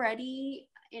already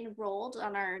enrolled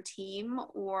on our team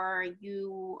or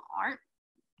you aren't,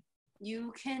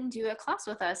 you can do a class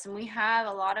with us. And we have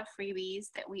a lot of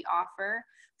freebies that we offer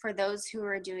for those who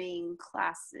are doing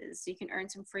classes. So you can earn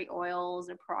some free oils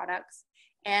or products.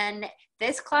 And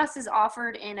this class is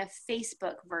offered in a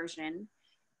Facebook version.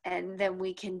 And then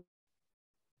we can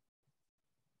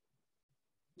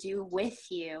do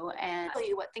with you and tell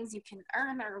you what things you can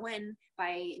earn or win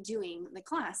by doing the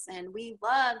class. And we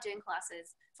love doing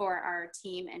classes for our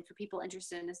team and for people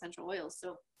interested in essential oils.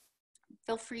 So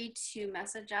feel free to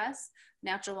message us,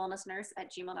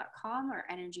 naturalwellnessnurse@gmail.com or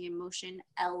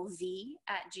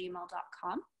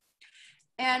energyemotionlv@gmail.com.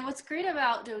 And what's great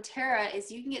about doTERRA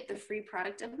is you can get the free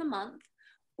product of the month,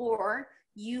 or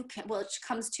you can, well, it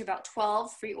comes to about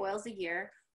 12 free oils a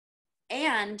year,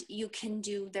 and you can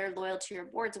do their loyalty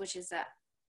rewards, which is a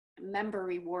member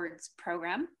rewards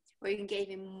program where you can get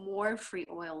even more free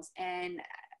oils. And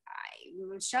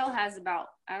Michelle has about,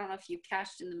 I don't know if you've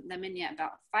cashed them in yet,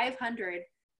 about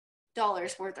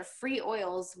 $500 worth of free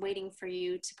oils waiting for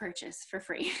you to purchase for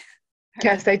free.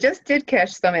 Yes, I just did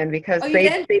cash some in because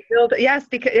they build, yes,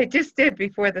 because it just did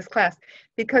before this class,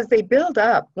 because they build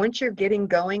up once you're getting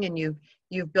going and you've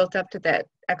built up to that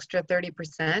extra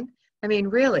 30%. I mean,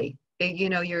 really,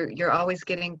 you're always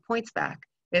getting points back.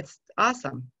 It's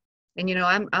awesome. And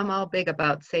I'm all big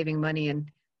about saving money and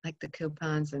like the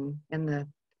coupons and the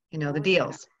the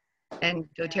deals. And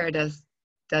doTERRA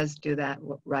does do that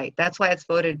right. That's why it's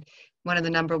voted one of the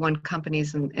 #1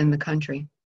 companies in the country.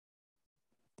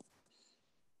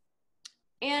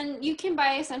 And you can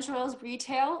buy essential oils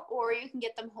retail, or you can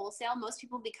get them wholesale. Most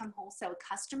people become wholesale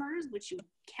customers, which you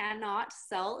cannot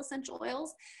sell essential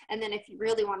oils. And then if you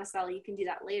really want to sell, you can do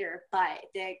that later. But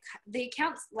the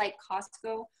accounts like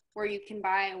Costco, where you can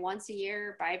buy once a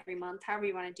year, buy every month, however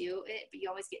you want to do it, but you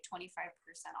always get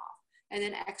 25% off. And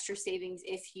then extra savings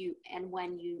if you and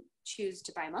when you choose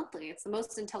to buy monthly. It's the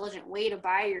most intelligent way to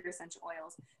buy your essential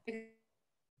oils, because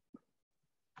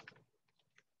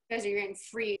you're getting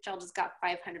free. Michelle just got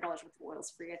 $500 worth of oils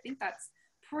free. I think that's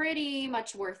pretty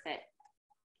much worth it.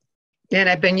 And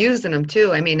I've been using them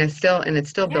too. I mean, it still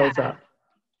builds up.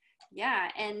 Yeah,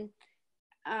 and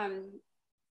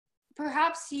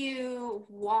perhaps you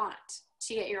want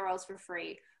to get your oils for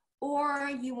free, or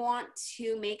you want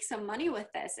to make some money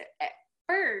with this. At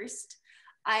first,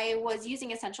 I was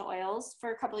using essential oils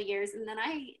for a couple of years, and then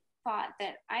I thought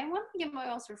that I wanted to get my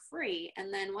oils for free.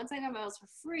 And then once I got my oils for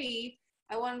free,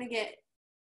 I wanted to get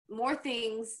more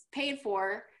things paid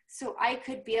for so I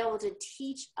could be able to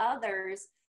teach others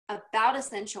about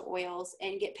essential oils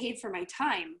and get paid for my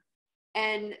time.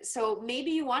 And so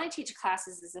maybe you want to teach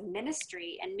classes as a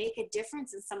ministry and make a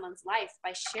difference in someone's life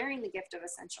by sharing the gift of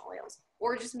essential oils,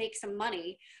 or just make some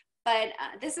money. But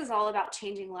this is all about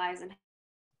changing lives and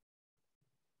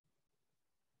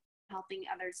helping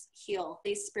others heal,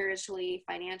 spiritually,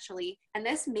 financially. And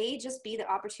this may just be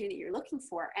the opportunity you're looking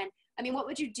for. And I mean, what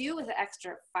would you do with an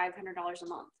extra $500 a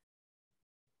month?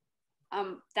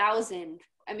 1,000.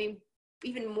 I mean,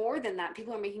 even more than that.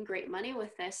 People are making great money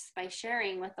with this by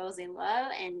sharing with those they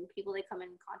love and people they come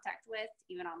in contact with,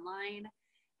 even online.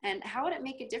 And how would it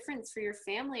make a difference for your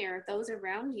family or those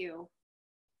around you?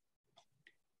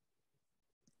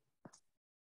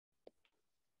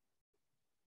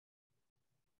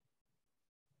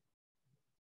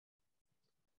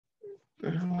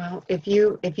 Well, if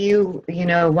you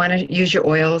want to use your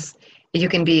oils, you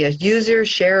can be a user,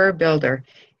 sharer, builder.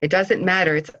 It doesn't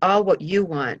matter. It's all what you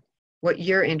want, what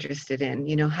you're interested in,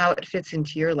 how it fits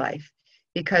into your life.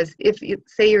 Because if you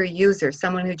say you're a user,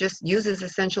 someone who just uses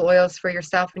essential oils for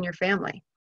yourself and your family,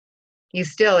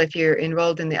 if you're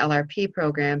enrolled in the LRP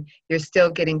program, you're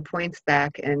still getting points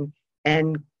back and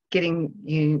getting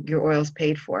your oils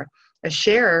paid for. A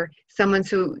sharer, someone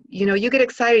who, you get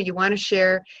excited, you want to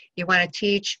share, you want to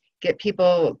teach, get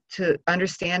people to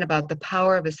understand about the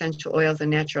power of essential oils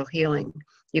and natural healing.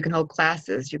 You can hold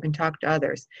classes, you can talk to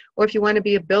others. Or if you want to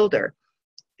be a builder,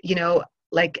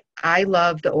 like I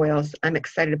love the oils. I'm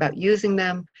excited about using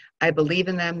them. I believe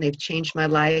in them. They've changed my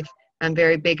life. I'm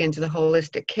very big into the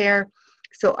holistic care.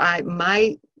 So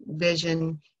my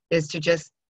vision is to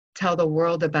just tell the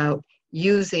world about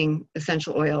using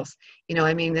essential oils.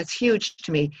 That's huge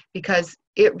to me because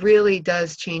it really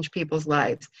does change people's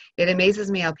lives. It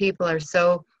amazes me how people are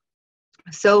so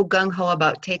so gung-ho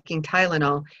about taking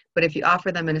Tylenol, but if you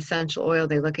offer them an essential oil,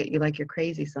 they look at you like you're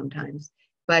crazy sometimes.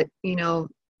 But, you know,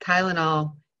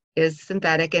 Tylenol is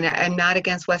synthetic, and I'm not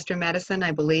against Western medicine.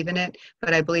 I believe in it,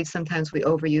 but I believe sometimes we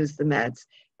overuse the meds.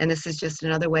 And this is just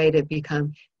another way to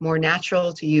become more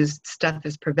natural, to use stuff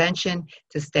as prevention,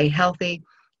 to stay healthy,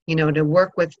 you know, to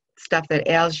work with stuff that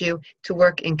ails you, to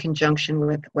work in conjunction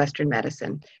with Western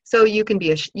medicine. So you can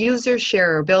be a user,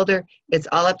 sharer, or builder. It's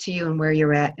all up to you and where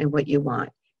you're at and what you want.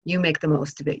 You make the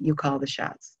most of it. You call the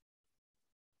shots.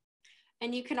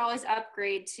 And you can always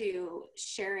upgrade to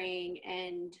sharing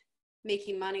and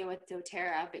making money with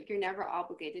doTERRA, but you're never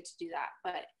obligated to do that.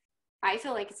 But I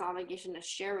feel like it's an obligation to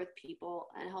share with people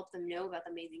and help them know about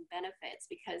the amazing benefits,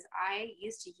 because I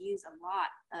used to use a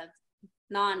lot of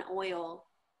non-oil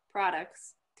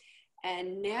products,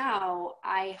 and now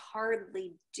I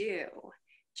hardly do,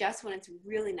 just when it's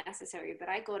really necessary. But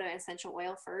I go to essential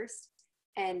oil first,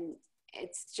 and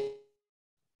it's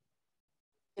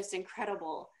just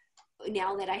incredible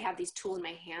now that I have these tools in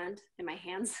my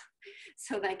hands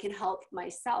so that I can help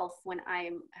myself when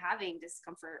I'm having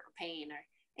discomfort or pain or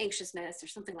anxiousness or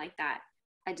something like that.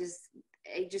 I just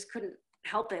couldn't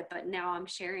help it, but now I'm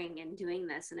sharing and doing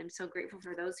this, and I'm so grateful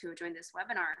for those who have joined this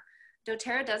webinar.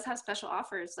 doTERRA does have special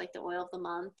offers like the oil of the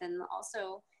month, and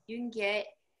also you can get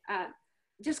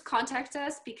just contact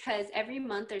us, because every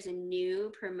month there's a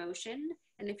new promotion.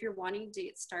 And if you're wanting to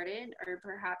get started, or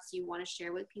perhaps you want to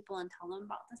share with people and tell them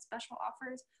about the special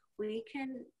offers, we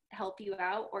can help you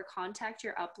out, or contact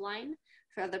your upline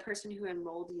for the person who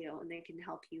enrolled you, and they can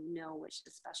help you know which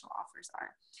the special offers are.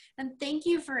 And thank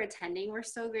you for attending. We're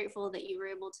so grateful that you were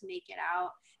able to make it out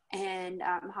and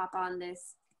hop on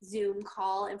this Zoom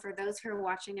call. And for those who are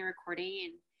watching the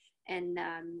recording, and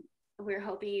we're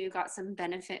hoping you got some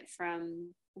benefit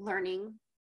from learning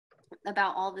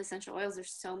about all the essential oils.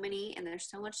 There's so many, and there's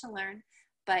so much to learn,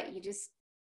 but you just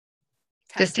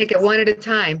take it one at a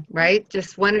time, right?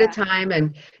 Just one at a time,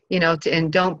 and you know,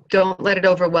 and don't let it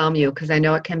overwhelm you, because I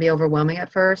know it can be overwhelming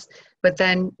at first, but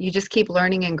then you just keep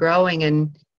learning and growing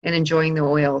and enjoying the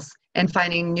oils and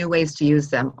finding new ways to use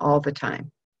them all the time.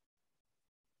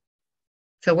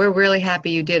 So we're really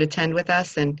happy you did attend with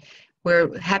us, and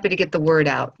we're happy to get the word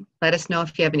out. Let us know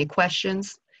if you have any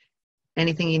questions,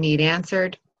 anything you need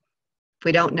answered. If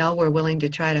we don't know, we're willing to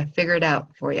try to figure it out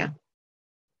for you.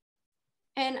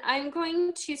 And I'm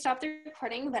going to stop the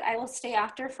recording, but I will stay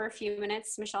after for a few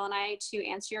minutes, Michelle and I, to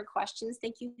answer your questions.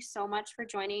 Thank you so much for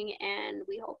joining, and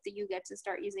we hope that you get to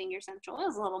start using your essential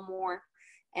oils a little more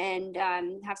and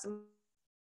have some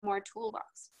more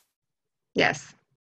toolbox. Yes.